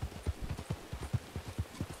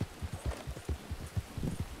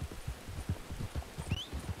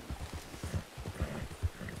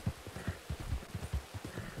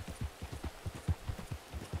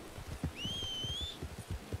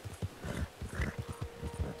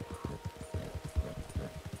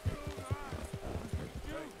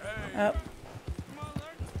 Oh.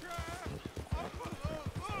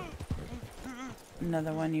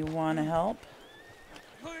 Another one you want to help?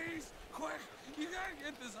 Please, quick! You gotta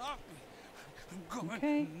get this off me. I'm going.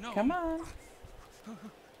 Okay, No. come on.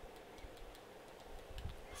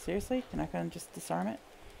 Seriously? You're not going to just disarm it?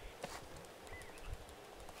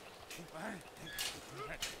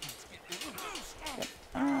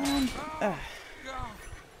 Go!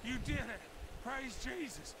 You did it! Praise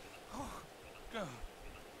Jesus! Oh, go.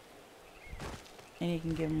 And you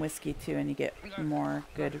can give him whiskey too, and you get more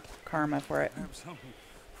good karma for it. Have something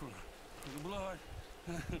for the blood.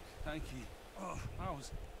 Thank you. Oh, I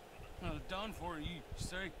was done for. You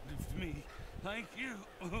saved me. Thank you.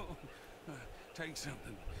 Take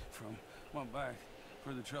something from my back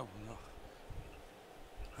for the trouble. No.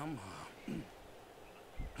 I'm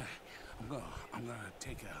gonna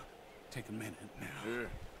take a minute now. Here,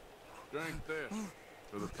 drink this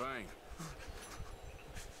for the pain.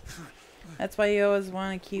 That's why you always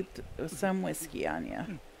want to keep some whiskey on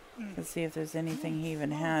you. Let's see if there's anything he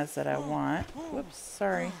even has that I want. Whoops,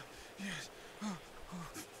 sorry.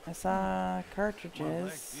 I saw My leg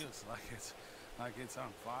cartridges. feels like it's on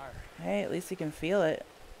fire. Hey, at least you can feel it.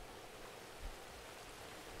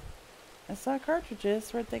 I saw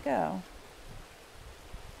cartridges. Where'd they go?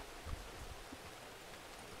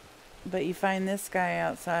 But you find this guy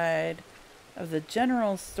outside of the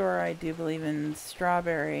general store, I do believe, in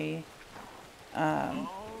Strawberry.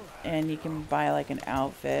 And you can buy like an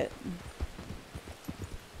outfit.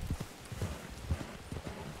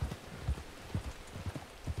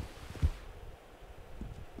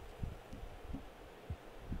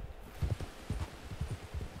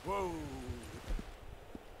 Whoa.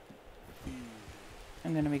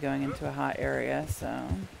 I'm going to be going into a hot area, so...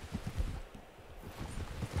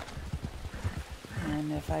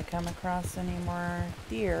 And if I come across any more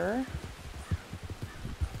deer...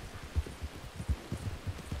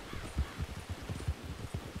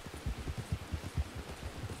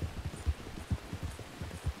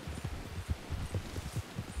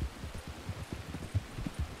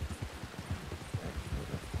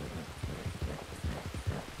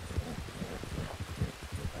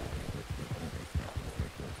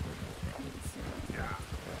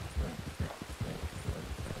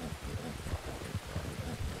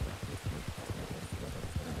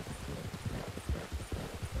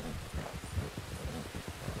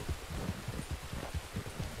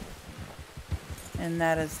 And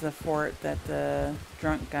that is the fort that the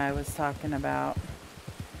drunk guy was talking about.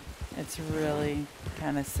 It's really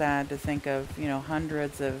kind of sad to think of, you know,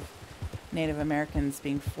 hundreds of Native Americans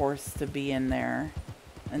being forced to be in there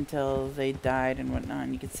until they died and whatnot.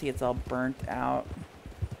 And you can see it's all burnt out.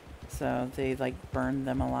 So they like burned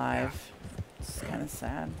them alive. It's kind of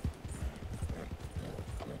sad.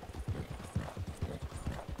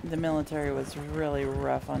 The military was really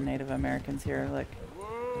rough on Native Americans here. Look.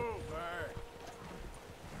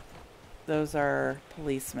 Those are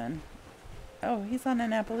policemen. Oh, he's on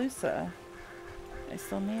an Appaloosa. I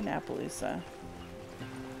still need Appaloosa.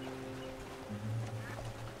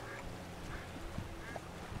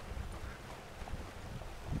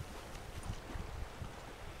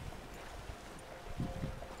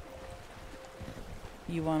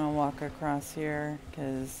 You want to walk across here,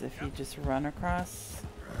 because if you just run across,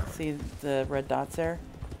 see the red dots there?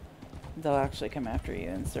 They'll actually come after you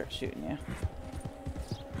and start shooting you.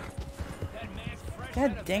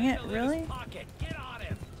 God dang it, really?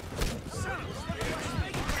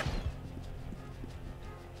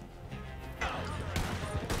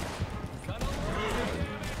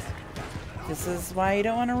 This is why you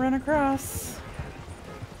don't want to run across.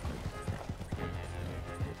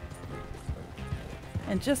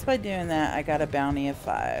 And just by doing that, I got a bounty of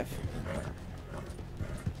 5.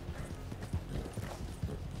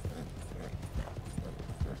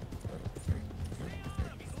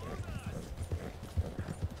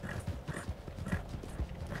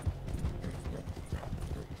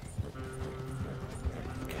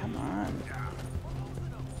 Come on.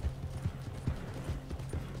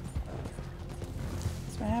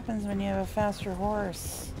 That's what happens when you have a faster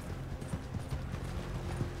horse.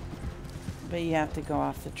 But you have to go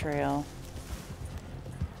off the trail.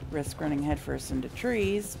 Risk running headfirst into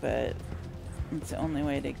trees, but it's the only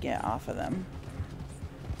way to get off of them.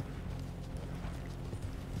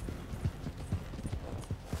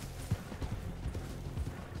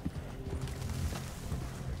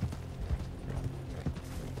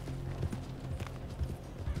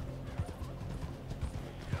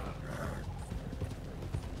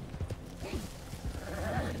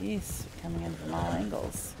 Jeez, coming in from all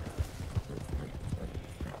angles.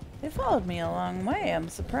 They followed me a long way, I'm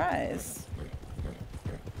surprised.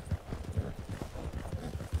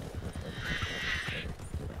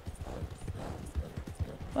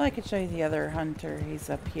 Well, I could show you the other hunter. He's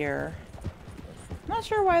up here. Not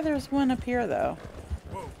sure why there's one up here, though.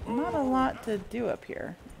 Not a lot to do up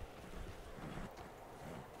here.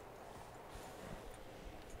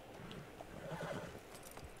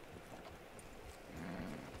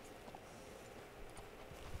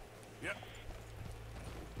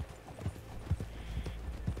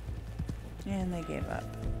 And they gave up.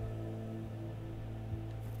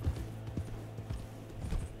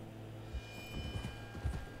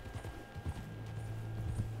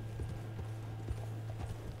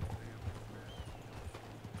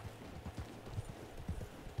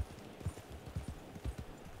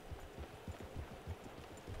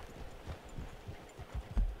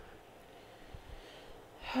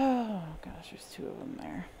 Oh gosh, there's 2 of them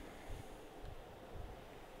there.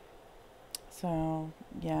 So,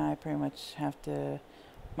 yeah, I pretty much have to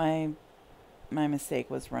My mistake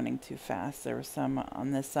was running too fast. There were some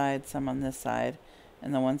on this side, some on this side,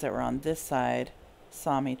 and the ones that were on this side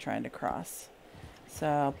saw me trying to cross. So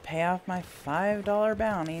I'll pay off my $5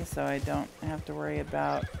 bounty so I don't have to worry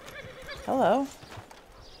about... Hello.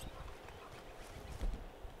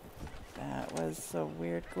 That was a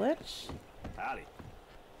weird glitch. Howdy.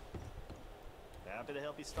 Happy to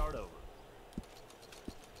help you start over.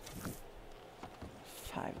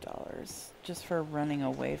 $5 just for running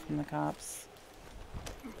away from the cops.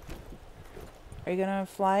 Are you gonna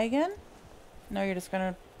fly again? No, you're just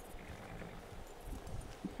gonna...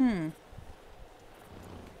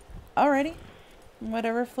 Alrighty.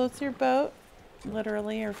 Whatever floats your boat,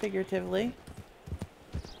 literally or figuratively.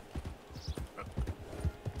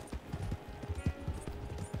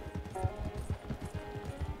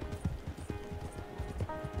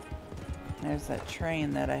 There's that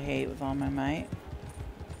train that I hate with all my might.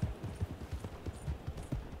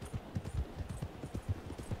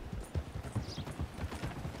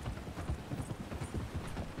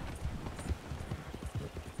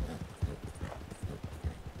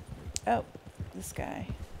 Oh, this guy.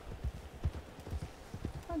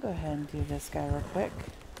 I'll go ahead and do this guy real quick.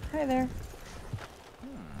 Hi there.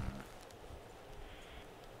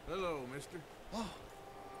 Hello, mister. Oh.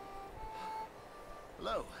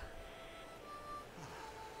 Hello.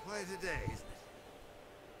 Quite a day, isn't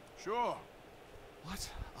it? Sure. What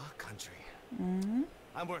a country. Mm-hmm.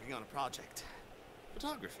 I'm working on a project.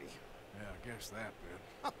 Photography. Yeah, I guess that bit.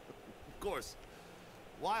 Of course.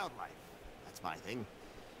 Wildlife. That's my thing.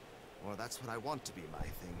 Or that's what I want to be my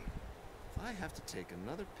thing. If I have to take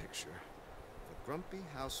another picture of a grumpy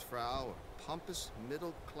housefrau or pompous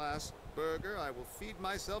middle-class burger, I will feed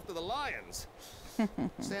myself to the lions.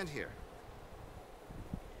 Stand here.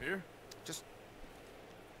 Here? Just...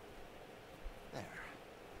 there.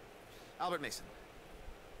 Albert Mason.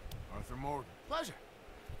 Arthur Morgan. Pleasure.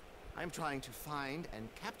 I'm trying to find and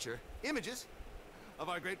capture images of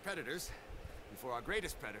our great predators before our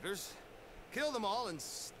greatest predators kill them all and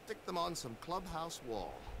stick them on some clubhouse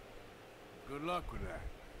wall. Good luck with that.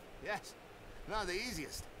 Yes, not the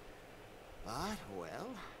easiest. But, well...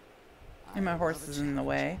 And my I horse love a is in the challenge.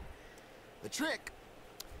 way. The trick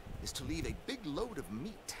is to leave a big load of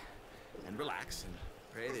meat and relax and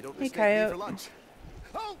pray they don't Hey, mistake me coyote. for lunch.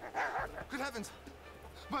 Oh! Good heavens!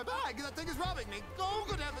 My bag! That thing is robbing me! Oh,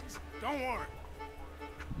 good heavens! Don't worry.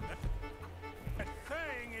 That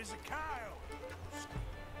thing is a coyote.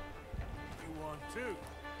 You want too?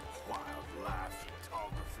 Wildlife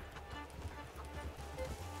photography.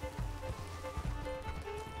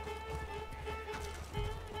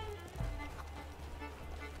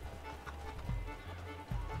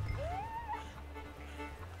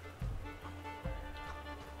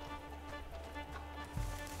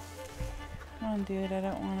 Come on, dude, I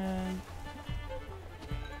don't want to...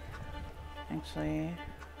 Actually...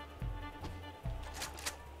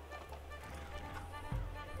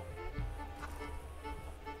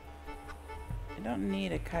 I don't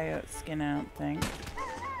need a coyote skin, I don't think.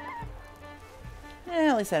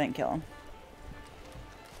 At least I didn't kill him.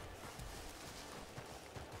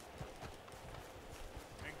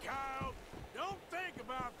 And Kyle, don't think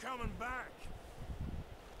about coming back.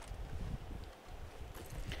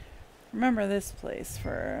 Remember this place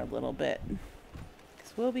for a little bit.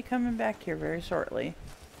 Because we'll be coming back here very shortly.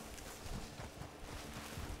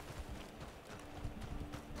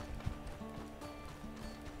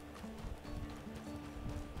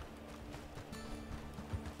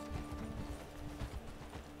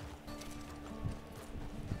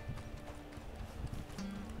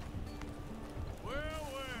 Well.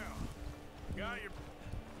 Got your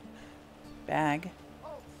Bag.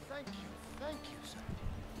 Oh, thank you, sir.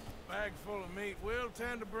 bag full of meat will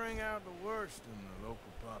tend to bring out the worst in the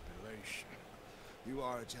local population. You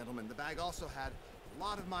are a gentleman. The bag also had a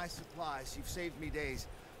lot of my supplies. You've saved me days.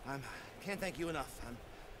 Can't thank you enough.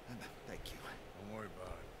 Thank you. Don't worry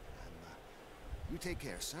about it. You take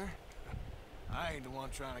care, sir. I ain't the one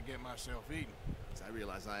trying to get myself eaten. As I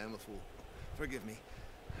realize I am a fool. Forgive me.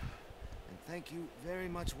 And thank you very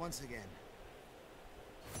much once again.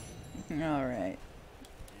 Alright.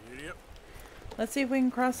 Yep. Let's see if we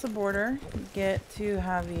can cross the border, get to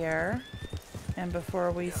Javier, and before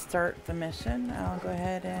we start the mission, I'll go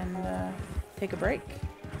ahead and take a break.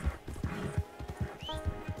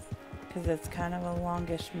 Because it's kind of a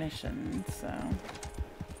longish mission, so...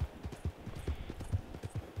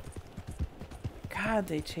 God,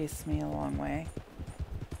 they chased me a long way.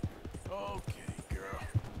 Okay, girl.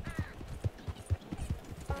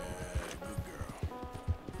 Good girl.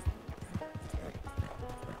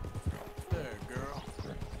 There, girl.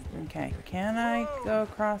 Okay, can I go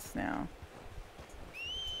across now?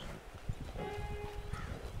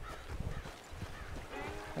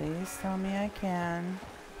 Please tell me I can.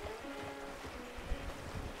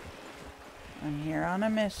 I'm here on a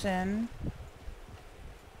mission.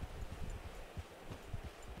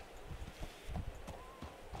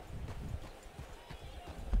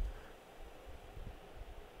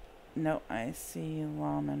 Nope, I see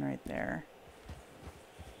lawman right there.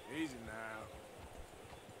 Easy now.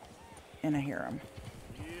 And I hear him.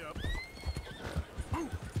 Yep.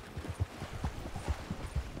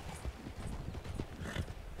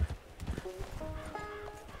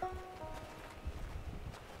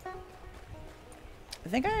 I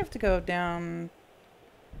think I have to go down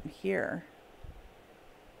here.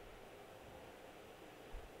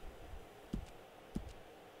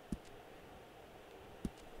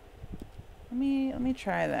 Let me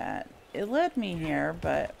try that. It led me here,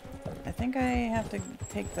 but I think I have to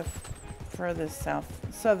take the furthest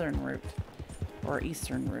southern route or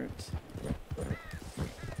eastern route.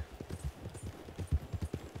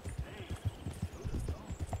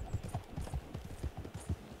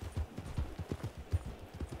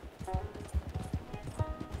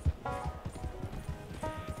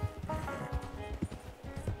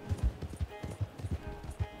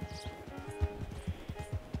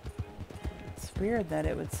 Weird that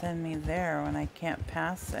it would send me there when I can't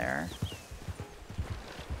pass there.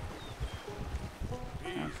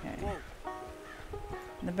 Okay.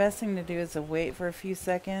 The best thing to do is to wait for a few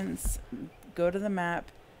seconds, go to the map,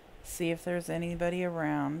 see if there's anybody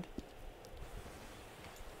around,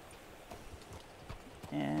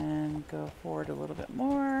 and go forward a little bit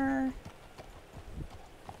more.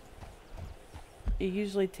 It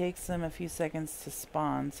usually takes them a few seconds to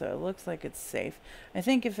spawn, so it looks like it's safe. I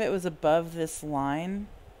think if it was above this line,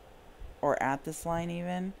 or at this line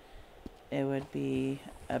even, it would be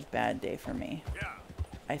a bad day for me. Yeah.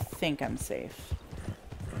 I think I'm safe.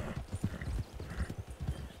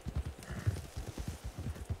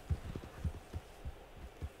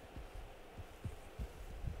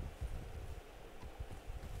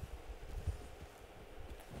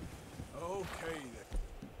 Okay then.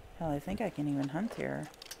 Hell, I think I can even hunt here.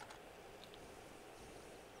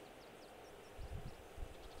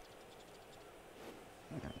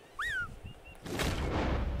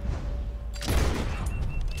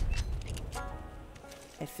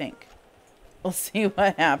 I think. We'll see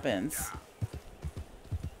what happens.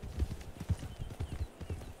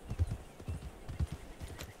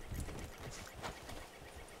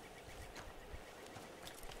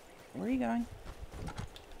 Where are you going?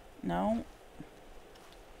 No.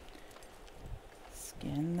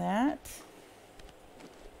 Skin that.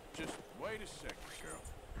 Just wait a second, girl.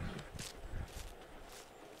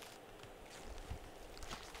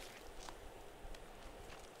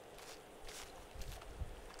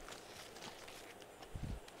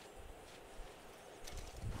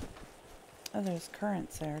 Oh, there's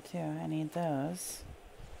currants there too. I need those.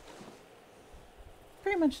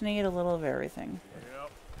 Pretty much need a little of everything.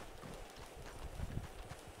 Yep.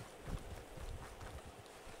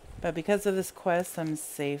 But because of this quest, I'm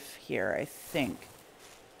safe here, I think.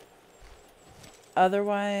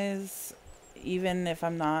 Otherwise, even if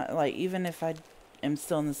I'm not, like, even if I am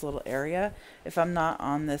still in this little area, if I'm not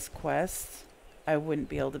on this quest, I wouldn't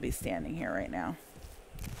be able to be standing here right now.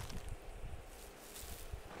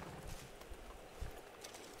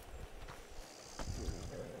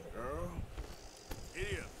 Girl.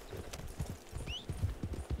 Idiot.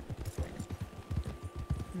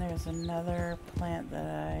 And there's another plant that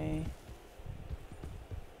I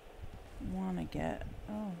want to get.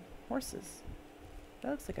 Oh, horses.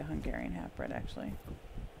 That looks like a Hungarian half-bred, actually.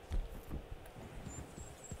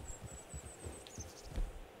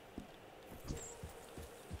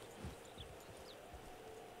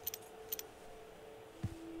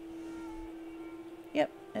 Yep,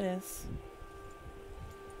 it is.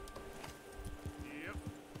 Yep.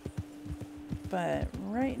 But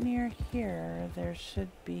right near here, there should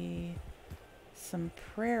be some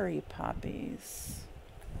prairie poppies.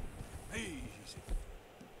 Easy.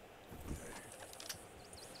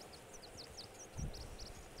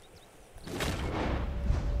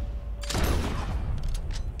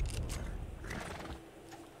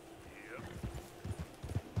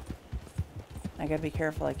 I gotta be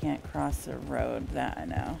careful I can't cross the road, that I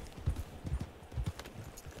know.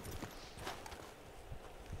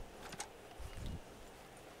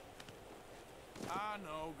 I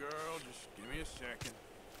know, girl. Just give me a second.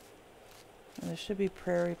 There should be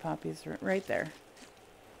prairie poppies right there.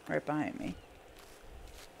 Right behind me.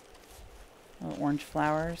 Little orange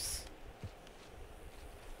flowers.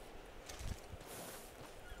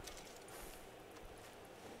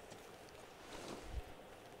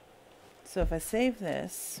 So if I save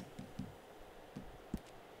this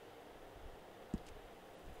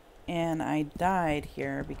and I died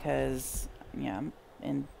here because, yeah, I'm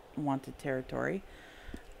in wanted territory,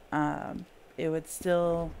 it would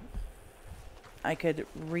still, I could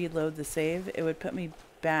reload the save. It would put me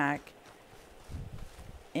back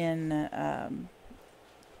in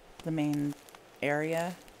the main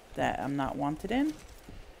area that I'm not wanted in.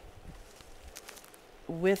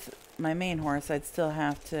 With my main horse, I'd still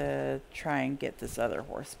have to try and get this other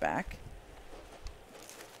horse back.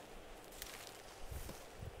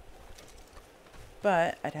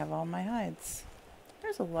 But I'd have all my hides.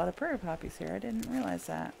 There's a lot of prairie poppies here. I didn't realize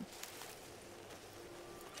that.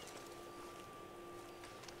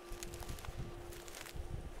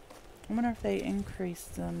 I wonder if they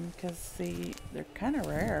increased them because they're kind of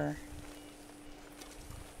rare.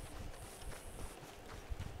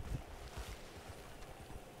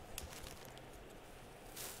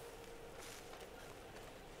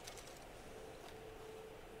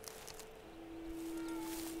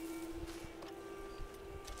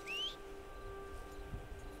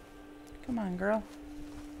 Come on, girl.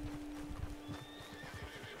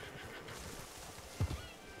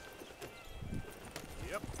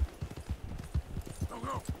 Yep. Go,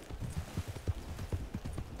 go.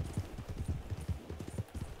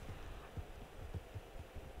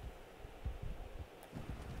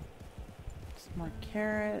 Some more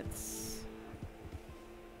carrots.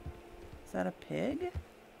 Is that a pig?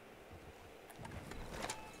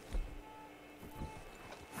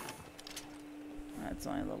 That's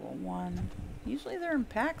only level 1. Usually they're in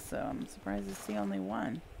packs, though. I'm surprised to see only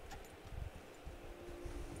one.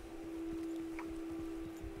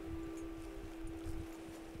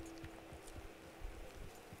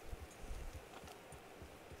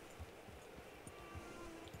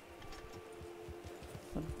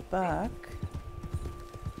 The buck.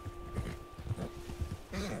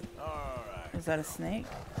 All right. Is that a snake?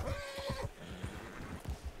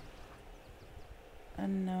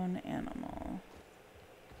 Unknown animal.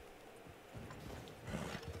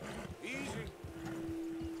 Easy.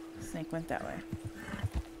 Snake went that way.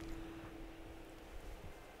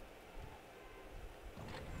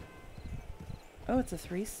 Oh, it's a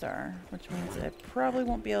 3-star, which means I probably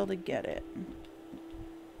won't be able to get it.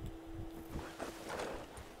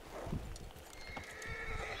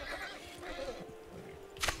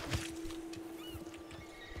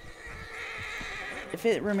 If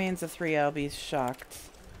it remains a 3, I'll be shocked.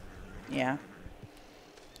 Yeah.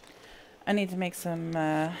 I need to make some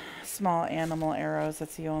small animal arrows.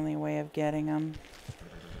 That's the only way of getting them.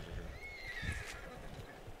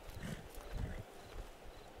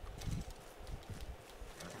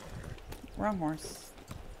 Wrong horse.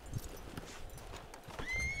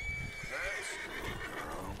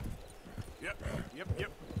 Yep, yep,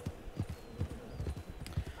 yep.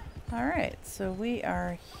 Alright, so we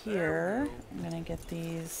are here. I'm going to get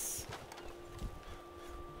these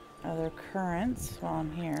other currants while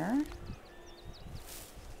I'm here.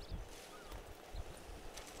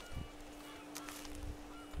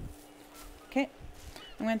 Okay,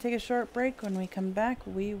 I'm going to take a short break. When we come back,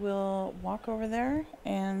 we will walk over there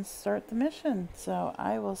and start the mission. So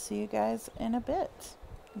I will see you guys in a bit.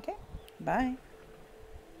 Okay, bye.